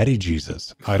got Chatty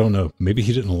Jesus. I don't know. Maybe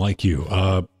he didn't like you.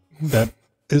 That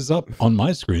is up on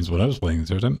my screens when I was playing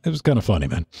this time. It was kind of funny,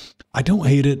 man. I don't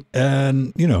hate it.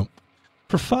 And, you know,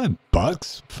 for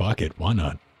 $5, fuck it. Why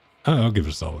not? I'll give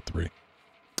it a solid 3.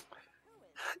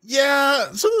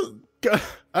 Yeah. So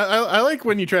I like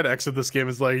when you try to exit this game.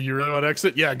 It's like, you really want to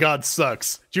exit? Yeah, God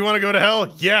sucks. Do you want to go to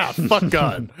hell? Yeah, fuck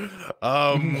God.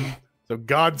 So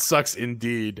God sucks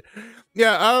indeed.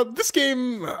 Yeah, this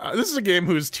is a game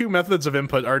whose 2 methods of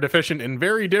input are deficient in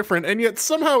very different and yet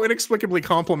somehow inexplicably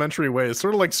complementary ways,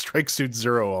 sort of like Strike Suit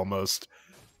Zero almost.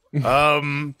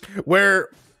 Where,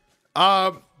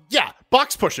 yeah,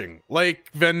 box pushing, like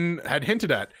Ven had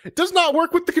hinted at, it does not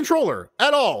work with the controller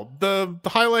at all. The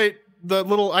highlight, the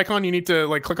little icon you need to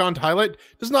like click on to highlight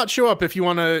does not show up if you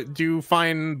want to do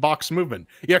fine box movement.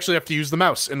 You actually have to use the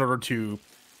mouse in order to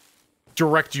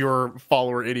direct your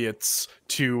follower idiots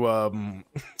to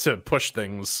push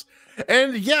things.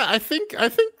 And yeah, I think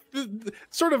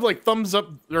sort of like sums up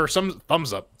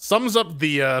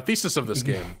the thesis of this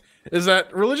game is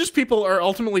that religious people are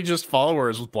ultimately just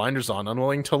followers with blinders on,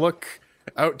 unwilling to look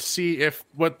out to see if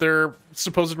what their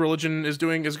supposed religion is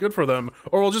doing is good for them,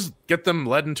 or will just get them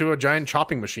led into a giant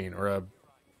chopping machine or a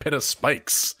pit of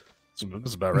spikes.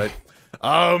 That's about right.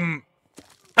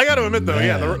 I got to admit,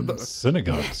 though, the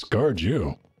synagogue scarred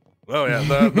you. Oh yeah,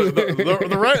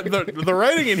 the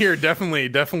writing in here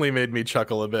definitely made me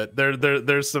chuckle a bit.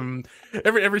 There's some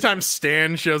every time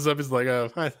Stan shows up, he's like,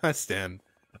 oh, hi Stan.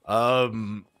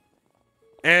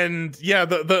 And yeah,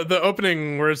 the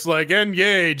opening where it's like, and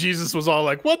yay, Jesus was all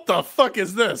like, what the fuck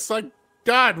is this? Like,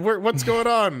 God, what's going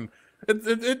on?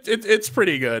 It's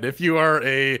pretty good. If you are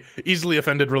a easily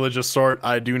offended religious sort,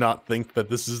 I do not think that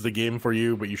this is the game for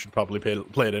you, but you should probably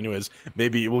play it anyways.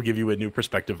 Maybe it will give you a new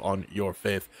perspective on your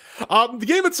faith. The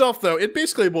game itself, though, it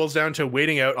basically boils down to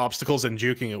waiting out obstacles and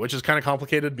juking it, which is kind of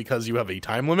complicated because you have a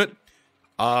time limit.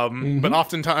 But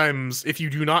oftentimes, if you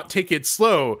do not take it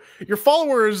slow, your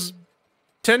followers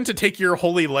tend to take your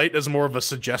holy light as more of a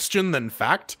suggestion than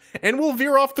fact, and will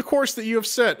veer off the course that you have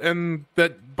set and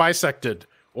that bisected,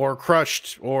 or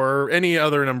crushed or any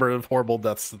other number of horrible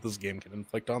deaths that this game can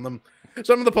inflict on them.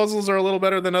 Some of the puzzles are a little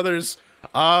better than others,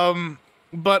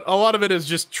 but a lot of it is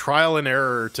just trial and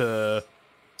error.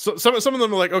 So some of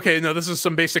them are like, okay, no, this is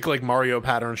some basic like Mario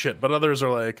pattern shit, but others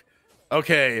are like,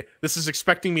 okay, this is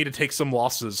expecting me to take some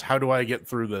losses. How do I get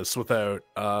through this without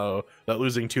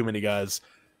losing too many guys?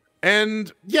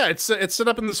 And yeah, it's set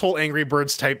up in this whole Angry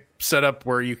Birds type setup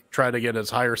where you try to get a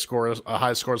high score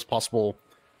as possible,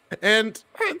 and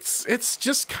it's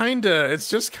just kind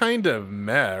of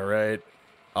meh, right?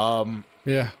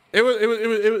 Yeah.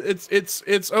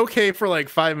 It's okay for like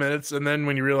 5 minutes, and then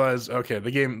when you realize, okay,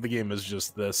 the game is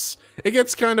just this, it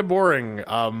gets kind of boring.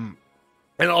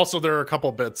 And also there are a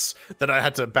couple bits that I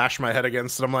had to bash my head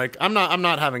against, and I'm like, I'm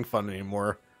not having fun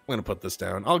anymore. I'm gonna put this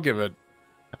down. I'll give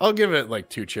it like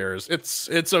 2 chairs.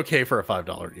 It's okay for a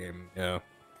 $5 game. Yeah,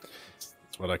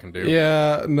 that's what I can do.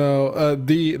 Yeah, no,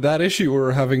 that issue we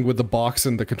were having with the box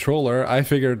and the controller, I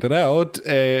figured it out.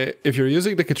 If you're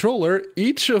using the controller,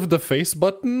 each of the face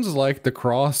buttons, like the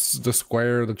cross, the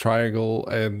square, the triangle,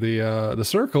 and the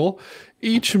circle,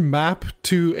 each map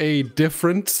to a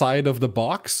different side of the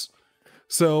box.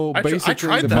 So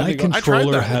basically, my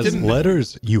controller has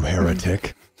letters, you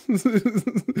heretic.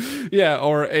 Yeah,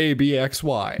 or A, B, X,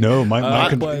 Y. No,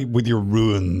 with your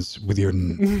ruins, with your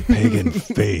pagan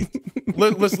faith.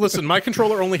 Listen, my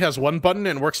controller only has one button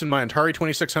and works in my Atari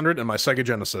 2600 and my Sega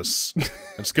Genesis.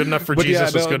 It's good enough for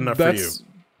Jesus. It's good enough for you.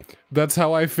 That's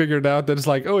how I figured out that it's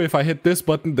like, oh, if I hit this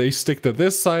button, they stick to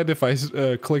this side. If I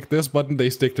click this button, they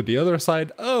stick to the other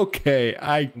side. Okay,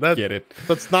 I get it.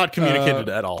 That's not communicated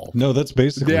at all. No,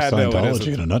 basically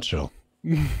Scientology in a nutshell.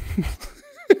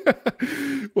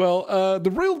 Well, the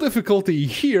real difficulty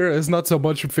here is not so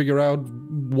much to figure out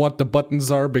what the buttons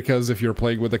are, because if you're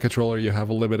playing with a controller, you have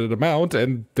a limited amount,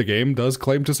 and the game does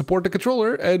claim to support the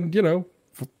controller, and, you know,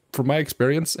 from my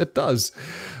experience, it does.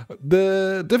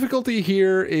 The difficulty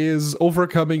here is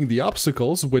overcoming the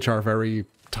obstacles, which are very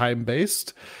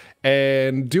time-based,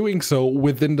 and doing so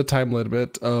within the time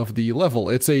limit of the level.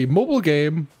 It's a mobile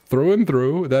game through and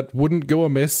through that wouldn't go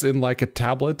amiss in like a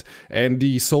tablet, and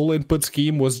the sole input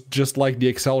scheme was just like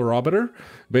the accelerometer.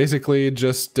 Basically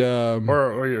just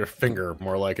or your finger,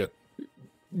 more like it.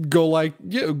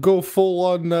 Go full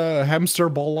on hamster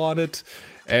ball on it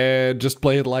and just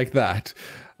play it like that.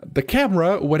 The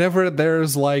camera, whenever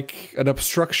there's like an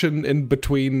obstruction in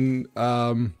between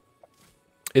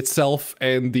itself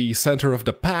and the center of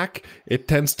the pack, it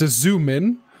tends to zoom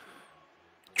in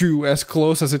to as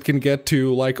close as it can get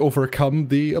to like overcome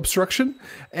the obstruction,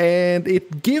 and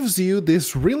it gives you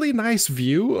this really nice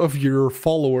view of your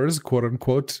followers, quote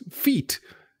unquote, feet.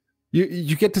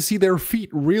 You get to see their feet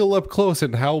real up close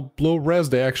and how low res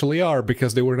they actually are,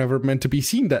 because they were never meant to be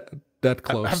seen that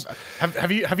close.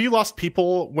 Have you lost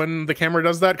people when the camera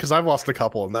does that? Because I've lost a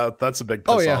couple, and that's a big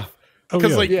piss off.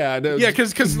 Because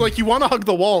because like you want to hug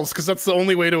the walls because that's the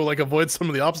only way to like avoid some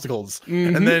of the obstacles,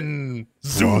 and then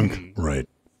zoom. Right.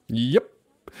 Yep.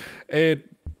 It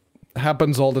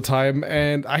happens all the time,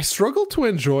 and I struggle to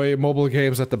enjoy mobile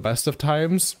games at the best of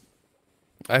times.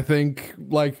 I think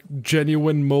like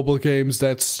genuine mobile games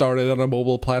that started on a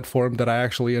mobile platform that I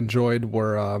actually enjoyed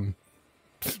were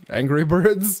Angry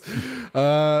Birds,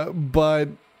 but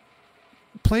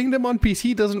playing them on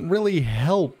PC doesn't really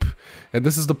help. And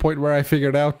this is the point where I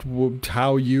figured out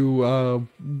how you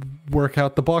work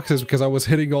out the boxes, because I was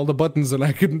hitting all the buttons and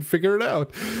I couldn't figure it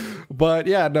out. But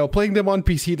yeah, no, playing them on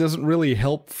PC doesn't really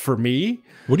help for me.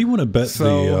 What do you want to bet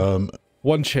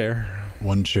one chair?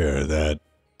 One chair that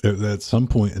at some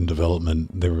point in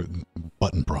development,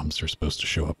 button prompts are supposed to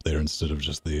show up there instead of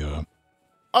just the...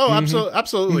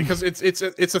 absolutely, because it's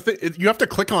a thing. You have to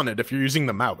click on it if you're using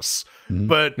the mouse.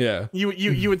 But yeah,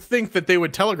 you would think that they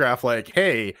would telegraph like,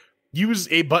 hey, use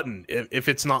a button. If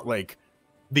it's not like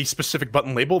the specific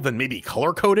button label, then maybe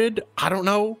color coded. I don't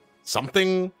know,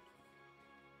 something,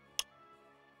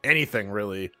 anything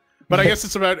really. But I guess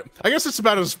it's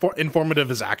about as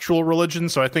informative as actual religion.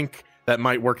 So I think that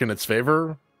might work in its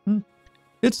favor.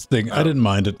 It's the thing. I didn't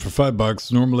mind it for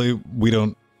 $5. Normally, we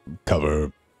don't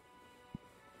cover,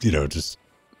 just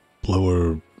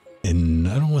lower in.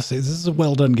 I don't want to say this is a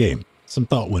well done game. Some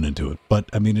thought went into it, but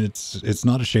I mean, it's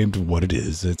not ashamed of what it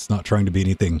is. It's not trying to be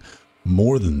anything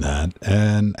more than that.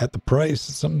 And at the price,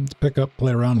 it's something to pick up,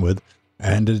 play around with,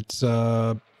 and it's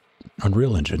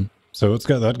Unreal Engine, so it's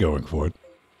got that going for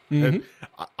it.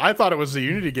 I thought it was a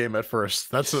Unity game at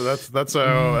first. That's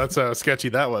how sketchy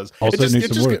that was. Also, it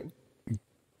needs some work.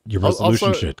 Your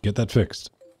resolution shit, get that fixed.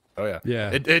 Oh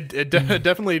yeah. It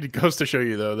definitely goes to show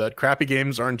you though that crappy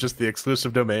games aren't just the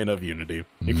exclusive domain of Unity.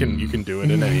 You can do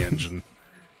it in any engine.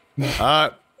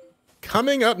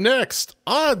 coming up next,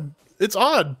 it's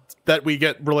odd that we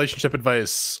get relationship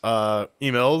advice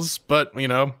emails, but you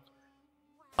know,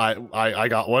 I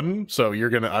got one, so you're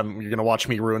gonna watch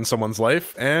me ruin someone's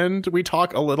life, and we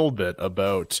talk a little bit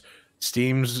about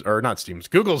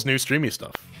Google's new streamy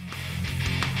stuff.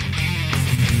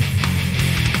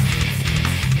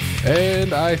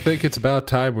 And I think it's about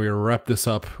time we wrap this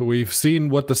up. We've seen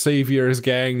what the Saviors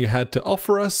gang had to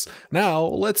offer us. Now,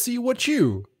 let's see what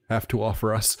you have to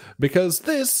offer us, because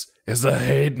this is the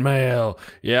hate mail.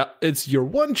 Yeah, it's your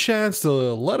one chance to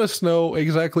let us know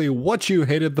exactly what you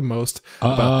hated the most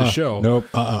about the show. Nope.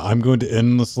 I'm going to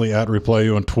endlessly reply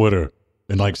you on Twitter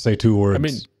and like say 2 words. I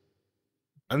mean,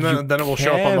 and then it will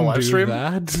show up on the live stream.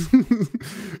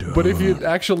 But if you'd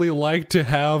actually like to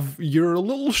have your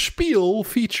little spiel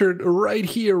featured right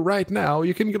here, right now,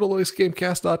 you can go to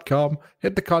LinuxGameCast.com,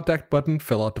 hit the contact button,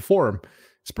 fill out the form.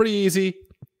 It's pretty easy,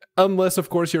 unless, of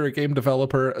course, you're a game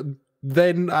developer.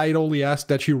 Then I'd only ask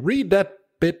that you read that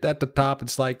bit at the top.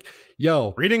 It's like,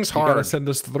 yo, reading's you gotta hard. send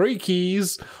us 3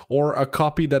 keys or a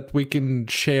copy that we can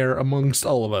share amongst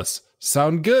all of us.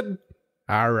 Sound good?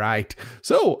 All right.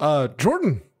 So,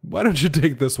 Jordan, why don't you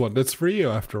take this one? It's for you,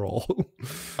 after all.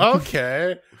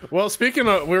 Okay. Well, speaking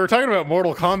of, we were talking about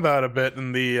Mortal Kombat a bit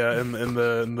in the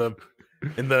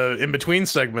in between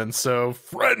segments. So,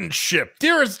 friendship,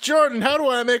 dearest Jordan, how do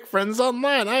I make friends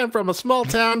online? I am from a small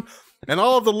town, and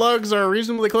all of the lugs are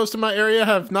reasonably close to my area,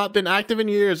 have not been active in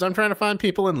years. I'm trying to find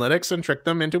people in Linux and trick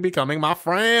them into becoming my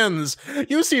friends.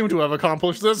 You seem to have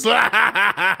accomplished this.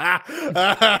 I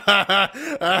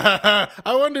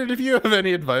wondered if you have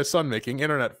any advice on making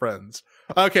internet friends.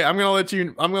 Okay, I'm gonna let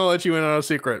you in on a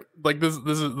secret. Like this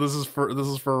is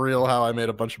for real how I made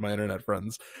a bunch of my internet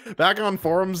friends. Back on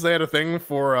forums, they had a thing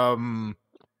for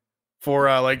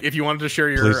like if you wanted to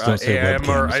share your AIM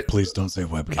or please don't say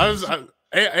webcams.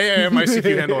 AIM,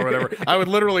 ICQ handle or whatever. I would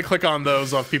literally click on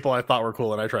those of people I thought were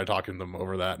cool, and I tried talking to them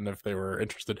over that, and if they were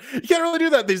interested. You can't really do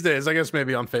that these days. I guess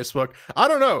maybe on Facebook. I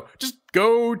don't know. Just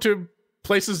go to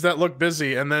places that look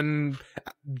busy and then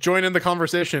join in the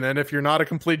conversation, and if you're not a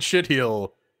complete shitheel,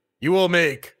 you will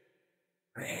make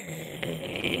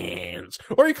friends.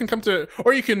 Or you can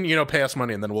pay us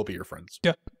money and then we'll be your friends.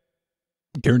 Yeah.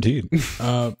 Guaranteed.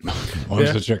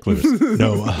 Honestly, check loose.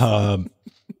 No,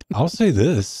 I'll say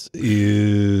this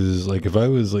is like if I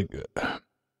was like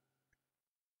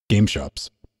game shops,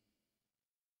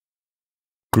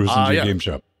 cruising to a game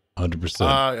shop,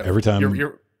 100%. Every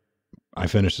time I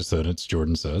finish a sentence,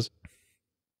 Jordan says,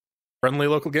 "Friendly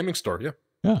local gaming store." Yeah,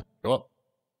 yeah. Go up.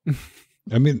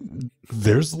 I mean,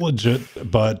 there's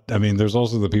legit, but I mean, there's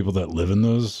also the people that live in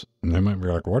those, and they might be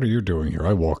like, "What are you doing here?"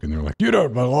 I walk in, they're like, "You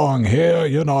don't belong here.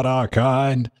 You're not our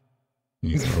kind."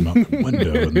 You throw them out the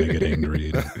window and they get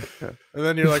angry. And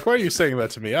then you're like, why are you saying that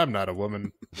to me? I'm not a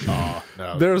woman. Oh,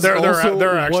 no. There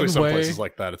are actually some places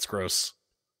like that. It's gross.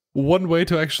 One way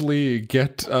to actually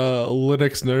get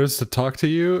Linux nerds to talk to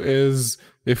you is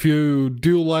if you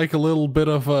do like a little bit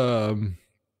of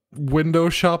window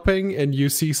shopping and you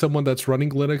see someone that's running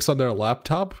Linux on their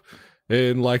laptop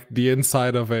in like the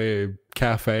inside of a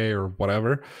cafe or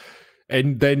whatever,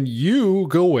 and then you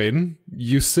go in,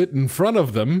 you sit in front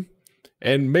of them,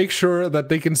 and make sure that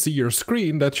they can see your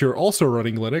screen that you're also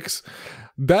running Linux.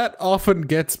 That often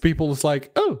gets people to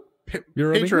like, oh,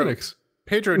 you're running Linux.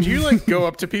 Pedro, do you like go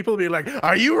up to people and be like,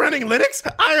 are you running Linux?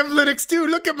 I am Linux too.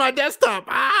 Look at my desktop.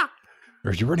 Ah!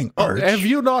 Are you running Arch? Have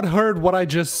you not heard what I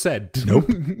just said? Nope.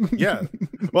 Yeah.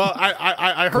 Well,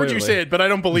 I heard Clearly. you say it, but I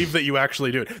don't believe that you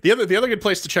actually do it. The other good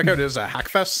place to check out is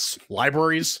Hackfests,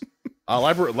 libraries.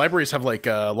 Libraries have like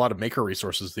a lot of maker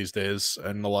resources these days,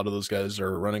 and a lot of those guys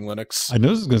are running Linux. I know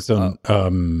this is going to sound,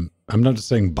 I'm not just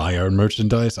saying buy our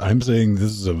merchandise. I'm saying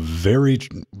this is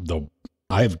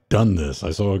I've done this.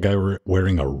 I saw a guy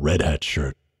wearing a Red Hat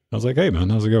shirt. I was like, hey man,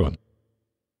 how's it going?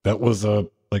 That was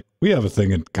like, we have a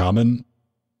thing in common.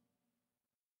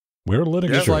 Wear a Linux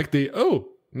shirt. It's like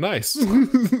nice.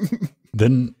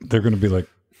 Then they're going to be like,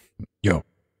 yo,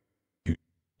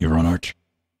 you're on Arch.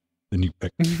 Then you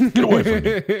get away from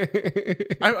me.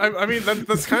 I mean,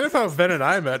 that's kind of how Ben and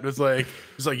I met. It's like,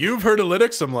 you've heard of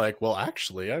Linux? I'm like, well,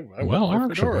 actually, I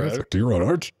you're on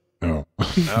Arch? No.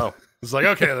 No. It's like,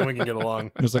 okay, then we can get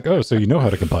along. It's like, oh, so you know how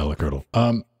to compile a kernel.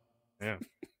 Yeah.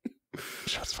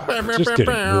 Shots fired. Just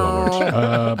kidding. You're on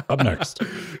Arch. Up next.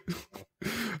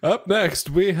 Up next,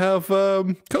 we have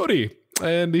Cody,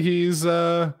 and he's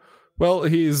shouting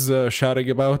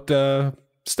about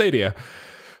Stadia.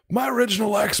 My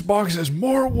original Xbox is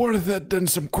more worth it than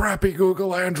some crappy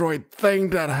Google Android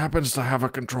thing that happens to have a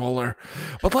controller.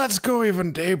 But let's go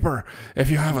even deeper. If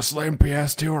you have a slim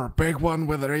PS2 or a big one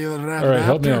with an Ethernet All right,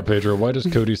 help me adapter- out, Pedro. Why does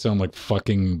Cody sound like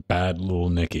fucking bad little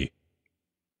Nicky?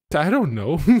 I don't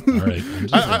know. All right. I'm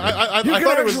just I You can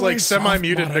thought it was actually like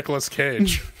semi-muted soft-mod it. Nicolas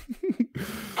Cage.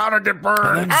 How to get And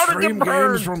burned? then How to stream get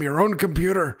burned? games from your own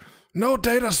computer. No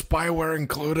data spyware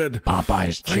included.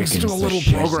 Popeye's Thanks chicken's to a the little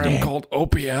shiznit. program called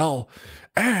OPL.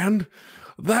 And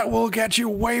that will get you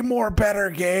way more better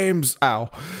games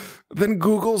than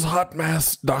Google's hot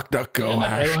mess DuckDuckGo And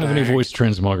I don't have any hashtag. voice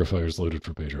transmogrifiers loaded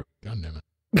for Pedro. God damn it.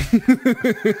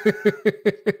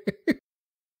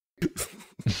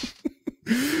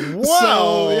 Wow.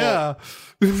 So, yeah.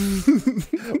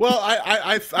 Well,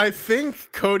 I think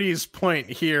Cody's point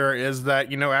here is that,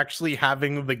 you know, actually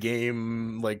having the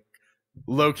game like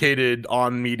located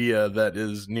on media that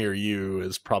is near you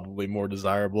is probably more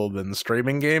desirable than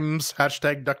streaming games.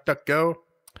 Hashtag DuckDuckGo.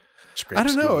 I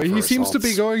don't know. He seems to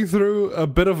be going through a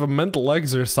bit of a mental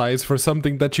exercise for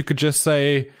something that you could just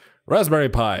say, Raspberry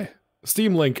Pi,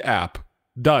 Steam Link app,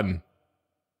 done.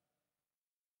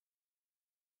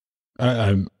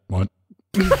 I'm what?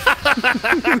 Man,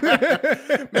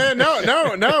 no,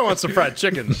 I want some fried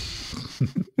chicken.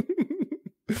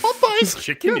 Popeye's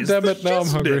chicken God is damn the it, now I'm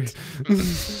hungry.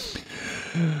 shiznit.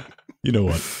 You know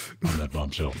what? On that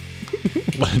bombshell.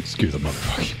 Let's cue the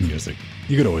motherfucking music.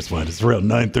 You can always find us around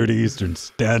 9:30 Eastern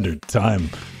Standard Time.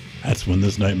 That's when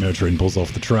this nightmare train pulls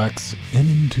off the tracks and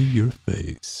into your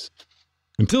face.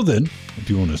 Until then, if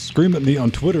you want to scream at me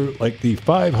on Twitter like the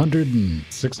 500 and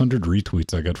 600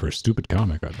 retweets I got for a stupid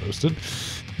comic I posted,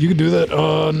 you can do that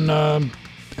on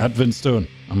at Vin Stone.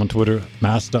 I'm on Twitter,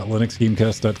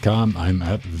 mass.linuxgamecast.com. I'm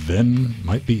at Vin,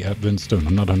 might be at Vin Stone.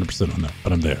 I'm not 100% on that,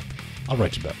 but I'm there. I'll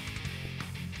write you back.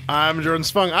 I'm Jordan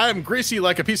Spung. I am greasy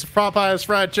like a piece of Popeye's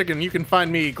fried chicken. You can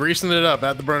find me greasing it up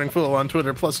at The Burning Fool on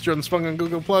Twitter, plus Jordan Spung on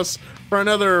Google Plus for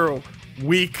another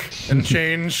week and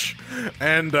change,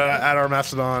 and at our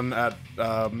Mastodon at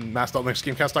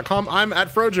mass.linuxgamecast.com. I'm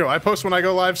at Frojo. I post when I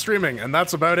go live streaming, and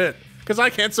that's about it, because I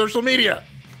can't social media.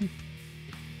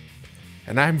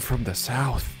 And I'm from the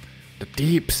South, the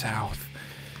deep South.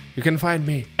 You can find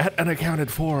me at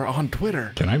Unaccounted For on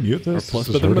Twitter. Can I mute this? Plus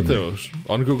This is hurting me. Matheus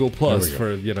on Google Plus go.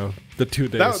 for, you know, the 2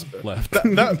 days left.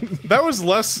 That was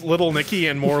less Little Nicky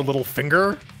and more Little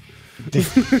Finger.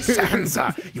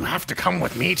 Sansa, you have to come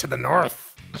with me to the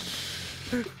north.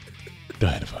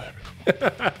 Died of fire.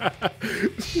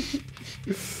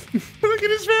 Look at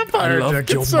his vampire I love dick.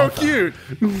 your It's so mother. cute.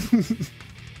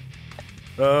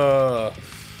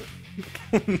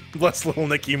 Less Little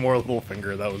Nicky, more Little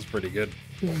Finger. That was pretty good.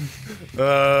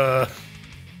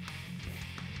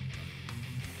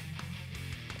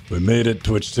 We made it,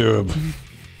 TwitchTube.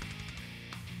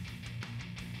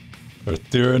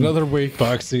 Arthuran, Another week.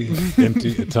 Foxy,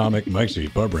 Empty, Atomic, Mike G,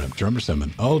 Barbram, Drummer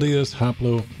Simon, Aldius,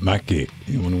 Haplo, Mackie.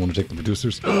 Anyone want to take the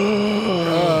producers?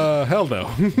 Hell no.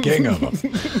 Gang of them.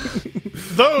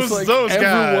 those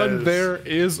Everyone guys. there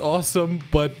is awesome,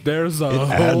 but there's a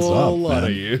adds whole up, lot man.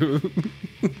 of you.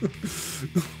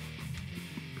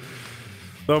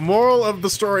 The moral of the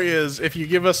story is, if you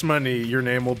give us money, your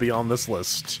name will be on this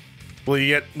list. Will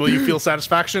you feel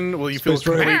satisfaction? Will you feel Space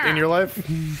Raid. complete in your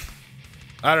life?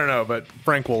 I don't know, but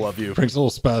Frank will love you. Frank's a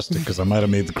little spastic because I might have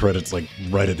made the credits like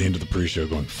right at the end of the pre-show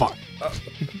going, fuck.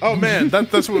 Oh man,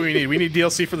 that's what we need. We need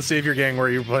DLC for the Savior Gang where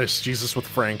you replace Jesus with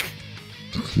Frank.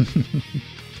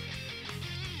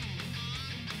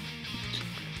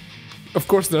 Of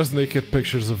course, there's naked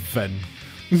pictures of Ven.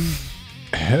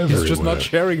 Everywhere. He's just not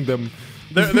sharing them.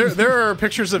 There are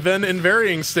pictures of Ven in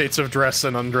varying states of dress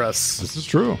and undress. This is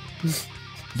true.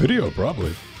 Video,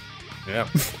 probably. Yeah.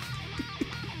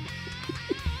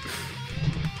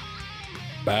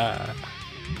 Bah.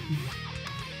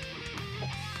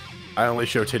 I only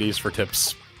show titties for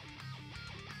tips.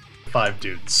 5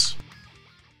 dudes.